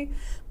agency,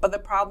 but the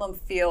problem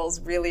feels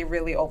really,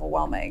 really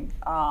overwhelming.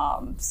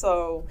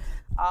 So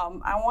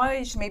I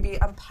wanted to maybe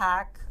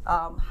unpack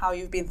how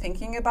you've been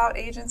thinking about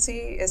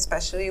agency,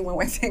 especially when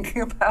we're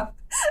thinking about,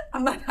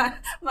 I'm not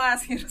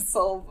asking you to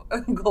solve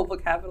global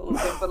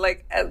capitalism, but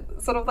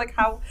sort of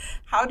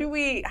how do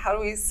we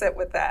sit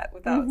with that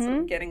without sort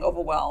of getting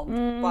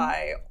overwhelmed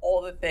by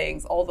all the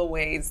things, all the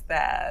ways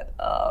that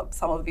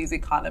some of these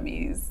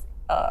economies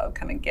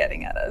kind of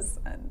getting at us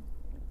and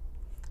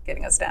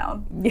getting us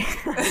down. Yeah.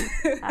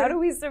 How do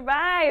we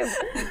survive?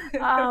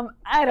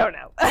 I don't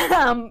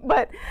know.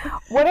 But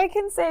what I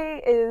can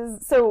say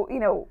is,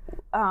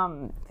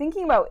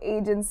 thinking about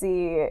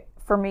agency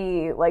for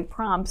me,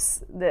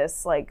 prompts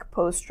this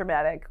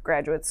post-traumatic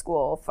graduate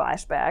school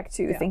flashback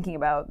to thinking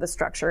about the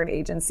structure and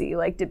agency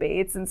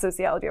debates and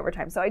sociology over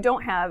time. So I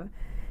don't have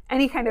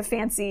any kind of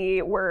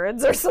fancy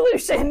words or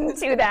solution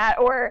to that,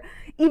 or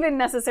even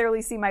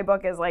necessarily see my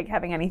book as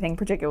having anything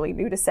particularly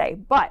new to say.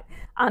 But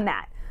on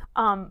that.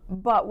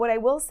 But what I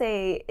will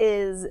say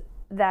is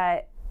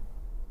that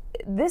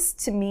this,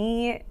 to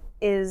me,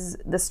 is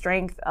the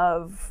strength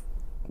of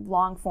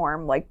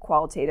long-form,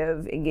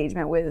 qualitative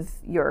engagement with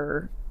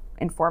your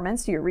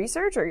informants, your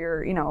research, or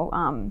your,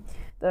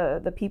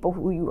 the people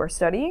who you are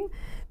studying,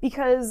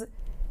 because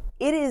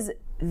it is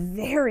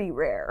very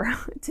rare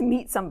to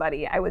meet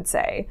somebody, I would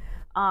say,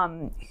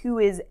 who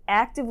is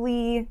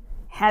actively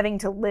having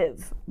to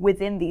live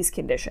within these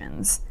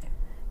conditions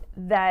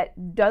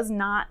that does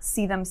not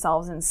see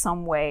themselves in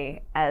some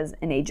way as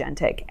an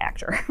agentic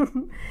actor.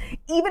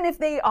 even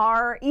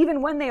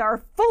when they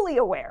are fully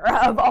aware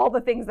of all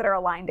the things that are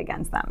aligned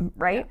against them,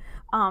 right?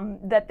 Yeah.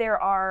 That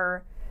there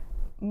are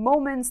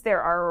moments,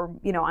 there are,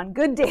 on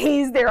good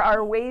days, there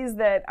are ways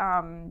that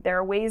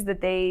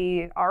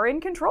they are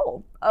in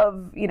control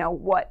of,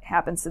 what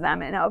happens to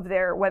them and of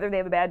whether they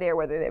have a bad day or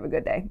whether they have a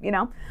good day,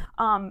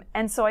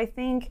 And so I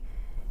think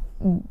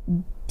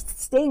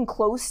staying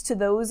close to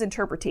those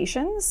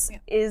interpretations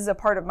is a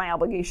part of my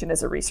obligation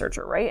as a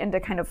researcher, right? And to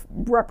kind of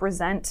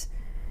represent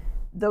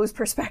those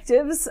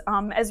perspectives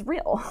as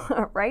real,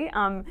 right?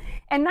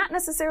 And not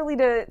necessarily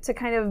to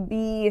kind of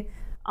be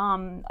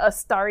a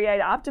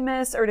starry-eyed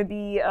optimist or to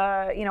be,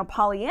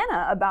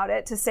 Pollyanna about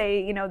it, to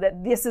say,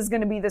 that this is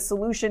going to be the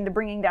solution to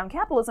bringing down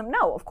capitalism.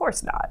 No, of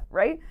course not,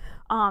 right?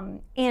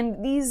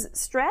 And these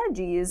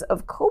strategies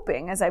of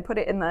coping, as I put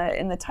it in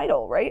the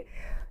title, right,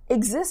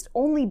 exist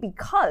only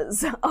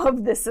because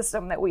of the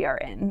system that we are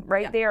in,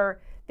 right? Yeah.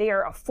 They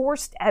are a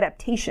forced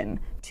adaptation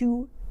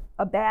to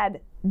a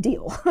bad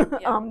deal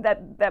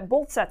that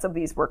both sets of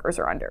these workers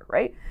are under,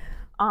 right?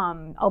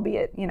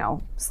 Albeit,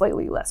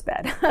 slightly less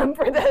bad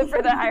for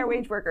the higher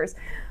wage workers,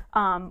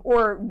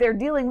 or they're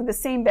dealing with the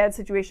same bad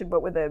situation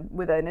but with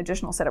an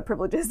additional set of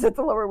privileges that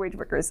the lower wage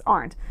workers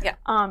aren't. Yeah.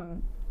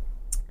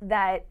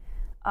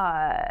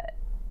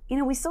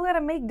 We still got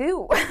to make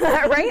do,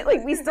 right?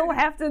 We still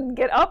have to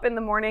get up in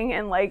the morning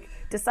and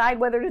decide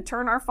whether to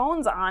turn our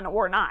phones on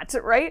or not,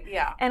 right?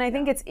 Yeah. And I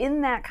think it's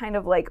in that kind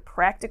of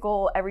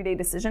practical everyday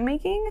decision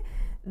making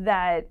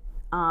that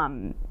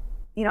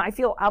I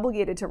feel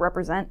obligated to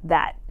represent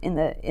that in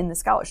the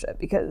scholarship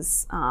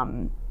because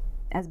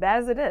as bad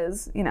as it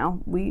is,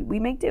 we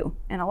make do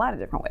in a lot of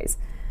different ways.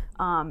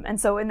 And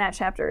so in that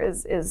chapter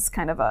is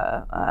kind of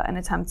an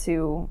attempt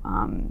to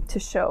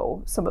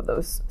show some of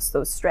those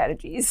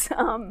strategies.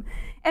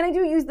 And I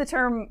do use the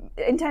term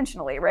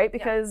intentionally, right?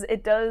 Because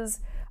it does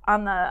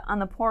on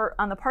the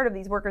part of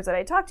these workers that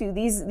I talk to,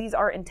 these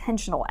are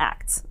intentional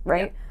acts,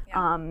 right?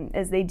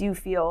 As they do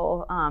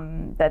feel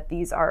that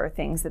these are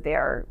things that they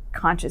are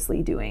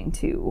consciously doing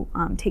to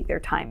take their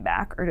time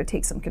back or to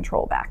take some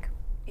control back.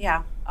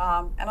 Yeah,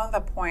 and on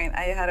that point,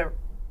 I had a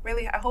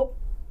really, I hope,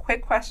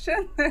 quick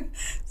question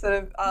sort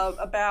of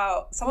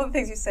about some of the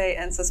things you say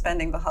in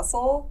Suspending the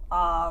Hustle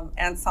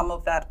and some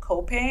of that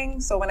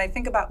coping. So when I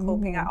think about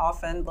coping, I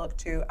often look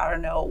to, I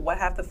don't know, what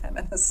have the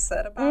feminists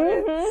said about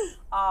it?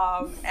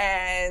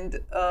 And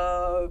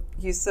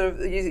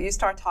you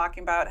start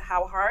talking about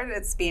how hard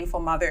it's been for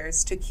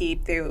mothers to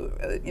keep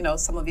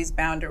some of these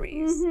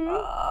boundaries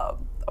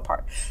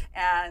apart,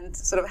 and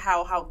sort of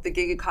how the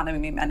gig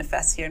economy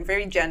manifests here in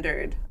very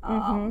gendered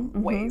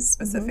ways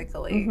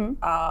specifically.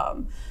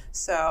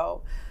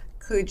 So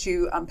could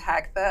you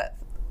unpack that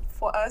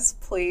for us,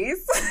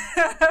 please?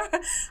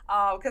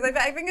 Because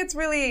I think it's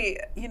really,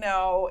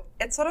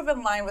 it's sort of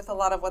in line with a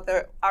lot of what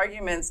the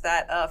arguments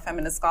that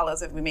feminist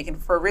scholars have been making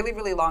for a really,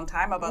 really long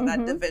time about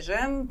that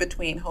division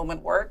between home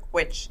and work,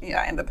 which,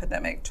 in the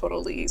pandemic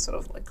totally sort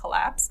of like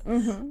collapsed.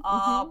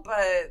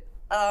 But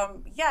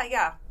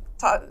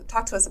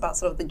talk to us about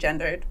sort of the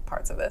gendered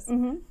parts of this.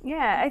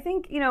 Yeah, I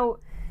think,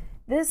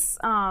 this...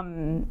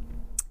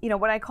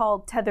 what I call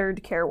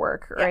tethered care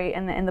work, right,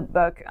 in the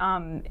book,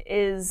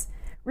 is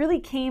really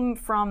came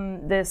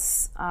from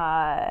this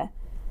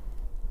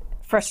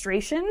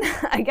frustration,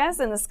 I guess,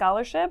 in the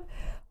scholarship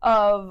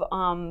of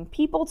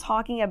people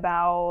talking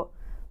about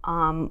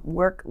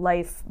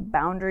work-life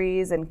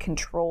boundaries and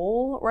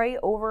control, right,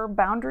 over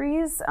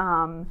boundaries,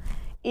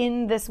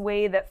 in this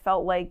way that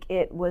felt like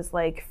it was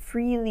like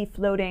freely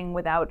floating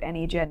without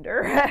any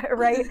gender,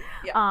 right?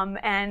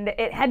 And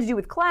it had to do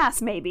with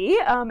class, maybe.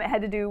 It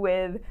had to do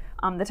with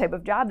the type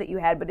of job that you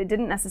had, but it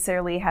didn't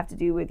necessarily have to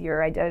do with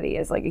your identity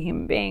as like a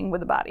human being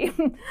with a body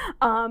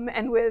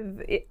and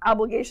with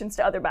obligations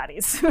to other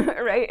bodies,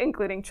 right?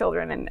 Including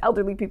children and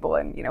elderly people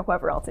and,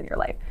 whoever else in your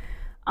life.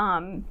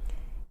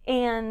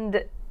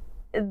 And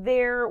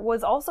there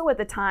was also at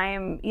the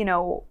time,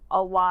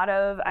 a lot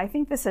of, I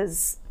think this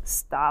has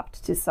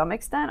stopped to some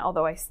extent,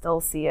 although I still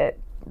see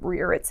it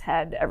rear its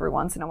head every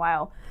once in a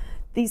while,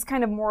 these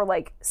kind of more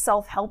like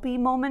self-helpy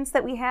moments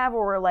that we have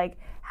where we're like,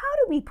 how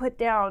do we put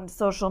down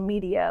social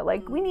media?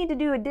 Like we need to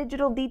do a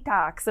digital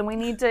detox and we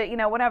need to,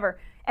 whatever.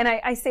 And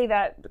I say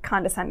that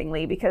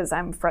condescendingly because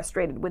I'm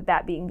frustrated with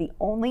that being the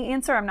only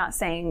answer. I'm not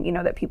saying,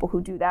 that people who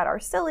do that are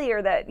silly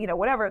or that,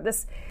 whatever.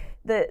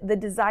 The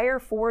desire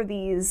for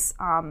these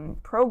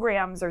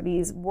programs or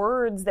these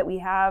words that we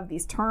have,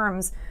 these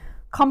terms,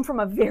 come from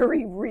a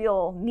very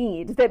real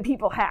need that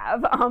people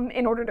have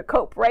in order to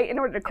cope, right? In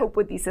order to cope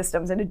with these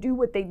systems and to do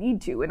what they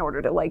need to in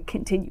order to like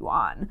continue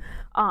on.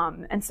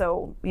 And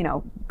so,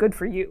 good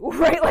for you,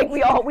 right? Like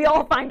we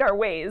all find our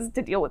ways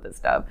to deal with this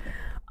stuff.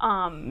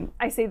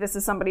 I say this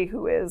as somebody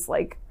who is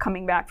like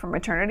coming back from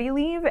maternity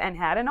leave and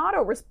had an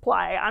auto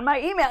reply on my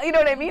email. You know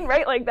what I mean,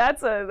 right? Like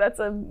that's a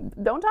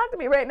don't talk to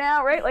me right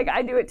now, right? Like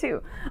I do it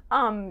too.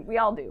 We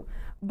all do.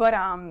 But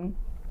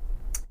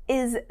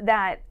is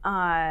that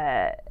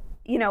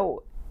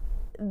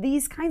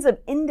these kinds of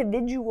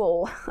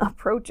individual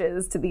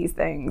approaches to these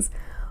things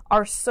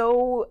are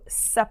so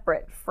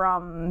separate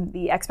from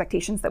the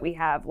expectations that we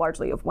have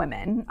largely of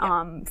women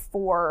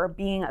for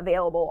being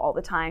available all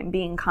the time,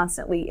 being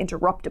constantly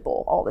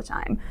interruptible all the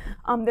time.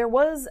 There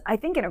was, I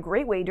think in a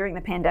great way during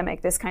the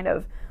pandemic, this kind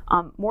of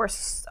more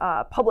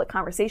public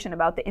conversation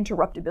about the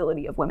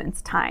interruptibility of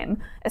women's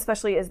time,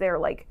 especially as they're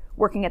like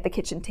working at the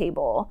kitchen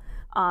table.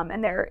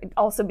 And they're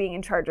also being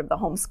in charge of the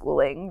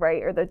homeschooling,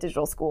 right, or the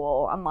digital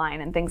school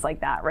online and things like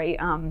that, right?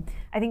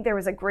 I think there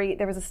was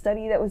a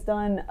study that was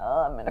done,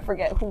 I'm going to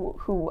forget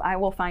who, I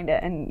will find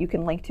it and you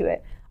can link to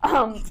it,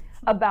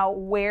 about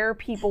where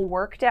people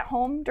worked at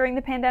home during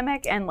the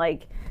pandemic, and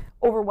like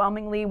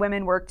overwhelmingly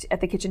women worked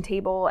at the kitchen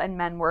table and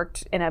men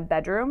worked in a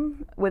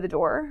bedroom with a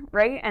door,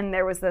 right? And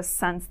there was this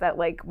sense that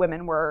like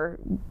women were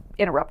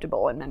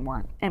interruptible and men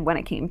weren't. And when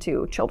it came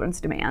to children's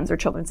demands or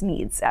children's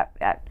needs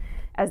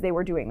as they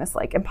were doing this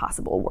like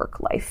impossible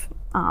work-life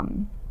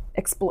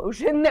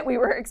explosion that we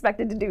were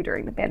expected to do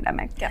during the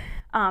pandemic.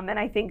 And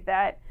I think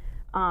that,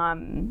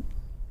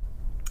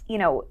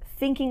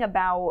 thinking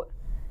about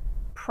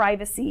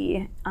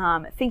privacy,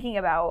 thinking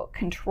about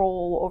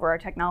control over our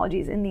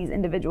technologies in these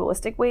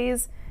individualistic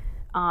ways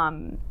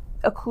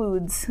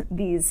occludes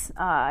these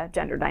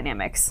gender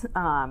dynamics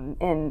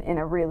in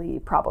a really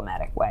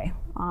problematic way.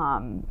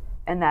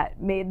 And that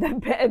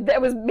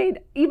was made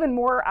even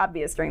more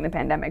obvious during the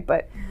pandemic,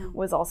 but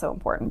was also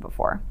important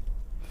before.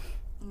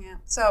 Yeah.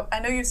 So I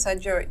know you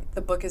said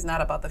the book is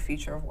not about the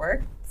future of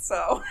work.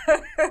 So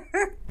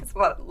it's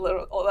about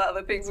all the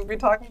other things we've been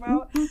talking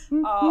about.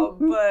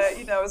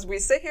 But, as we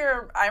sit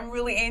here, I'm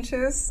really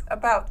anxious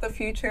about the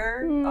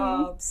future.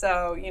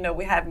 So,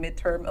 we have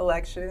midterm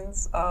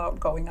elections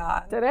going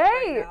on today.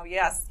 Right now.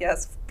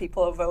 Yes,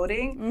 people are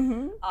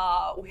voting.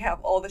 We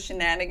have all the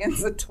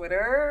shenanigans of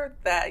Twitter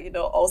that,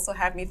 also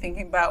have me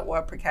thinking about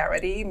what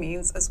precarity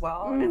means as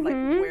well, and like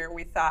where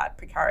we thought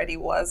precarity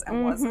was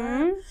and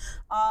wasn't.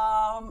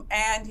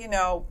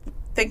 And,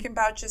 thinking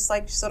about just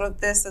like sort of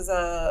this as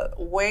a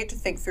way to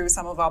think through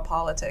some of our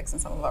politics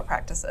and some of our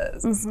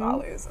practices as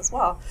scholars as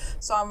well.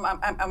 So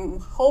I'm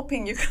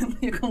hoping you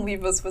can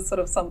leave us with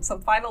sort of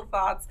some final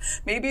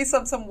thoughts, maybe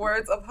some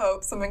words of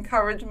hope, some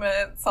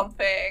encouragement,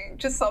 something.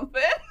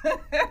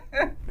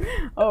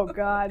 Oh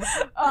God.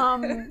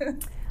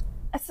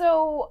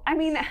 So I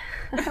mean,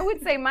 I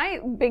would say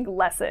my big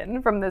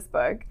lesson from this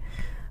book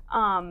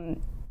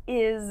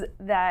is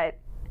that.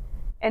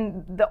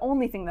 And the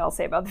only thing that I'll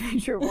say about the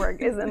future of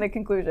work is in the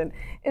conclusion,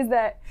 is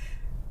that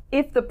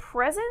if the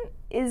present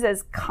is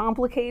as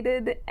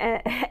complicated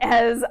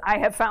as I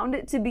have found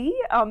it to be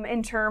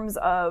in terms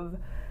of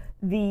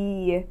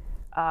the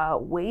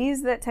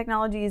ways that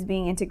technology is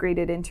being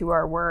integrated into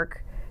our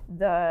work,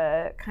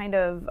 the kind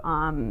of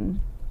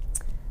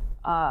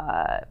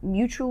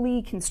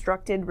mutually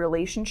constructed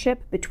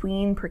relationship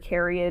between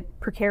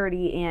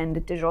precarity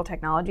and digital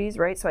technologies,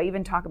 right? So I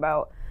even talk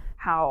about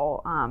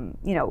how,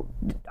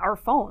 our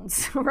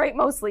phones, right,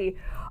 mostly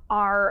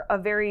are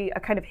a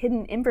kind of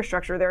hidden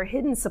infrastructure. They're a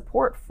hidden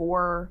support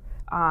for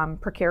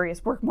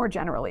precarious work more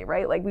generally,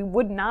 right? Like we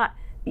would not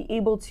be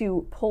able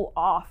to pull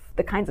off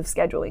the kinds of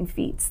scheduling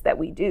feats that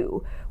we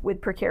do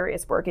with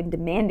precarious work and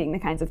demanding the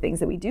kinds of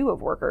things that we do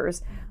of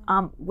workers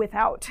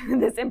without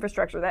this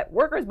infrastructure that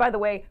workers, by the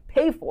way,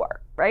 pay for,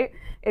 right?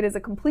 It is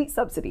a complete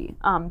subsidy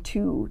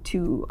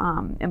to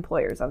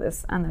employers on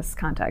this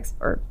context,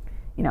 or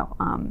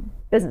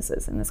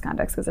businesses in this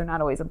context, because they're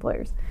not always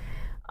employers.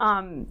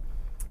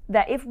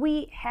 That if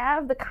we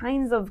have the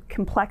kinds of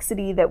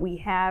complexity that we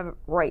have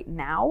right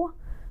now,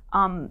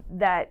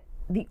 that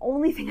the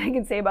only thing I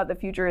can say about the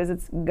future is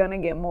it's gonna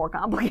get more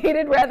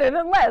complicated rather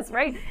than less,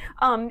 right?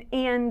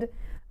 And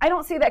I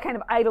don't say that kind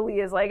of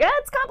idly as like,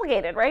 it's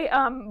complicated, right?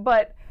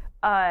 But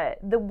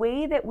the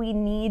way that we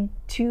need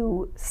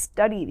to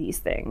study these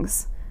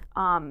things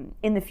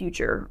in the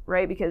future,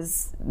 right?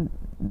 Because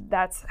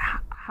that's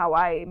how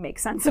I make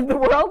sense of the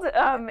world,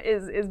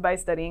 is by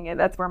studying it.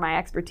 That's where my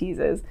expertise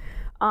is.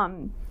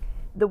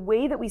 The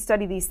way that we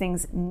study these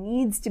things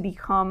needs to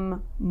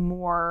become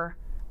more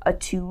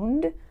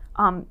attuned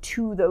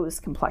to those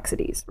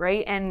complexities,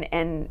 right?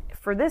 And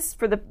for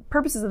the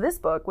purposes of this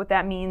book, what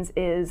that means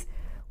is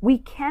we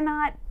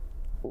cannot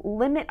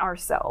limit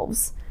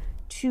ourselves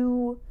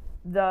to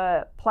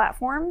the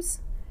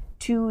platforms,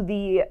 to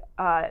the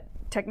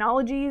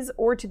technologies,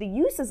 or to the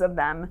uses of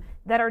them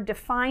that are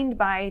defined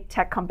by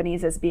tech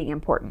companies as being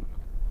important.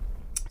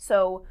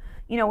 So,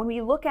 when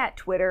we look at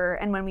Twitter,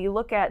 and when we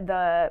look at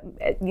the,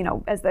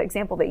 as the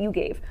example that you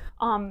gave,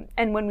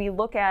 and when we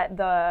look at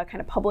the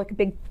kind of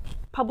big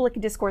public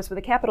discourse with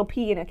a capital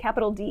P and a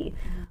capital D,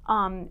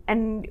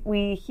 and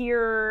we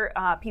hear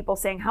people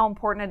saying how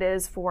important it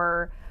is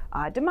for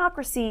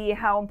democracy,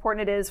 how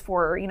important it is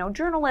for,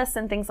 journalists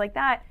and things like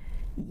that.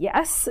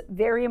 Yes,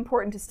 very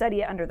important to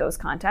study it under those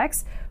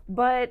contexts,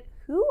 but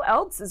who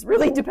else is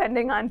really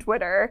depending on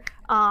Twitter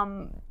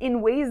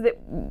in ways that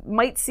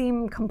might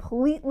seem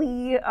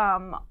completely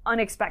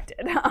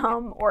unexpected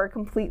or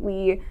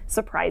completely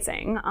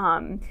surprising,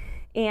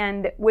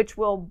 and which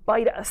will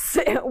bite us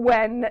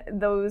when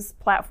those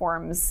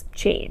platforms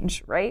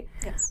change, right?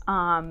 Yes.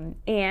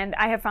 And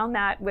I have found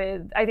that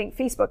I think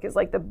Facebook is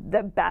like the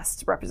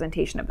best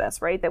representation of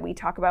this, right? That we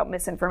talk about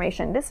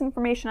misinformation,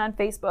 disinformation on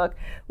Facebook.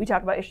 We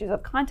talk about issues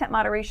of content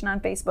moderation on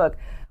Facebook.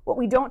 What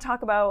we don't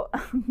talk about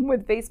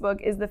with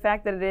Facebook is the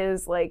fact that it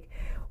is like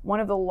one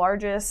of the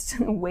largest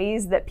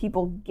ways that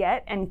people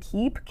get and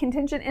keep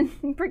contingent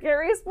and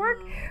precarious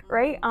work,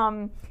 right?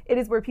 It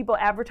is where people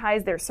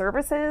advertise their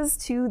services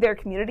to their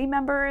community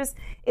members.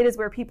 It is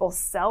where people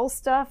sell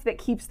stuff that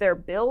keeps their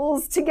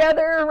bills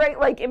together, right?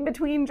 Like in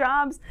between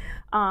jobs.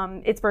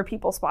 It's where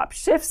people swap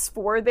shifts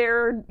for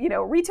their,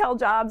 retail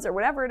jobs or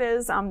whatever it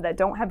is that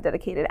don't have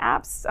dedicated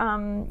apps,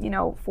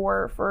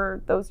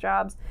 for those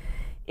jobs.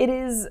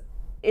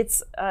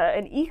 It's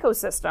an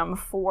ecosystem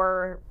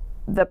for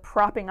the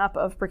propping up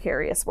of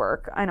precarious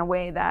work in a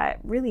way that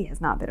really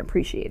has not been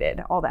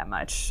appreciated all that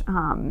much,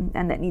 and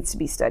that needs to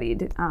be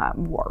studied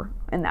more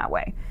in that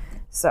way.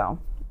 So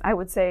I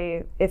would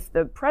say if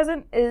the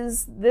present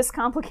is this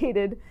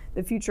complicated,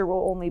 the future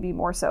will only be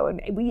more so.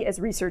 And we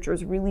as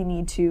researchers really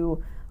need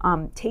to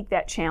take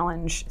that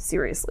challenge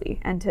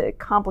seriously and to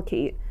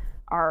complicate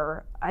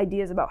our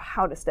ideas about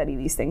how to study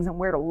these things and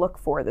where to look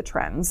for the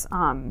trends.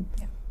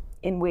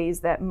 In ways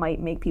that might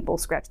make people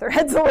scratch their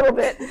heads a little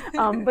bit,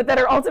 but that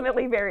are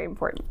ultimately very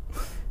important.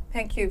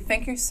 Thank you.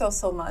 Thank you so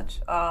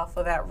much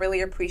for that.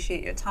 Really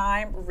appreciate your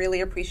time.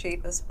 Really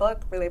appreciate this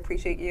book. Really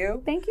appreciate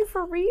you. Thank you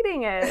for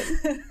reading it.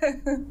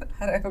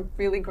 Had a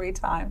really great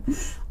time.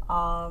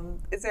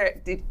 Was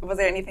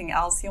there anything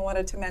else you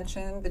wanted to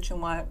mention that you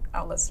want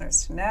our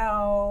listeners to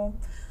know?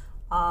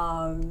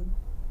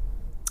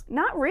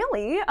 Not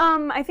really.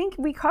 I think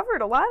we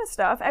covered a lot of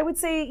stuff. I would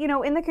say,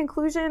 in the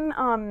conclusion,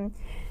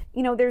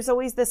 there's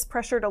always this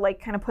pressure to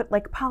kind of put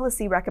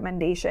policy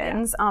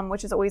recommendations,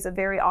 which is always a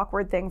very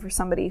awkward thing for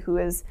somebody who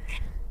is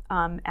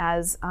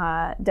as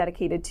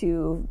dedicated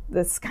to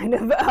this kind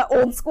of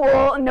old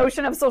school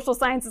notion of social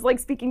sciences, like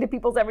speaking to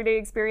people's everyday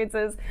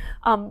experiences.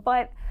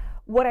 But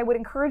what I would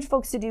encourage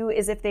folks to do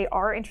is, if they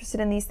are interested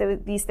in these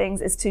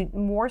things, is to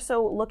more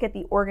so look at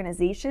the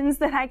organizations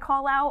that I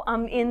call out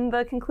in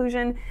the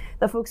conclusion,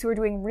 the folks who are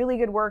doing really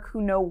good work,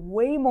 who know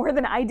way more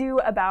than I do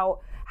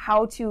about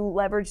how to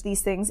leverage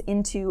these things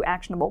into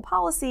actionable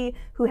policy,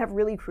 who have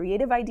really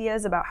creative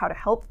ideas about how to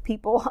help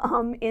people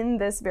in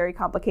this very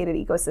complicated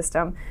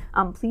ecosystem.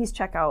 Please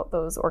check out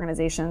those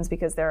organizations,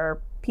 because there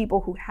are people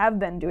who have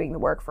been doing the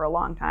work for a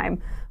long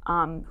time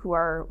who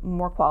are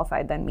more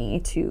qualified than me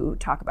to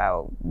talk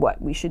about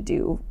what we should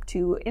do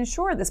to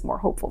ensure this more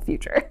hopeful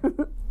future.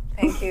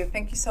 Thank you.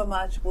 Thank you so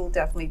much. We'll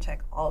definitely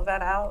check all of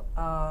that out.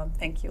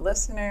 Thank you,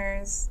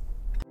 listeners.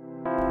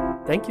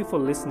 Thank you for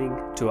listening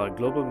to our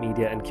Global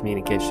Media and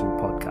Communication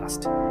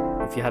podcast.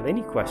 If you have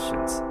any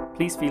questions,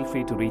 please feel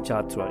free to reach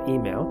out through our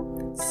email,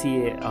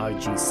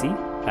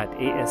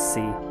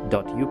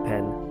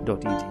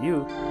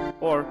 cargc@asc.upenn.edu,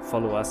 or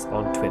follow us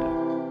on Twitter.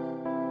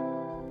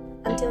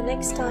 Until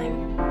next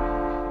time.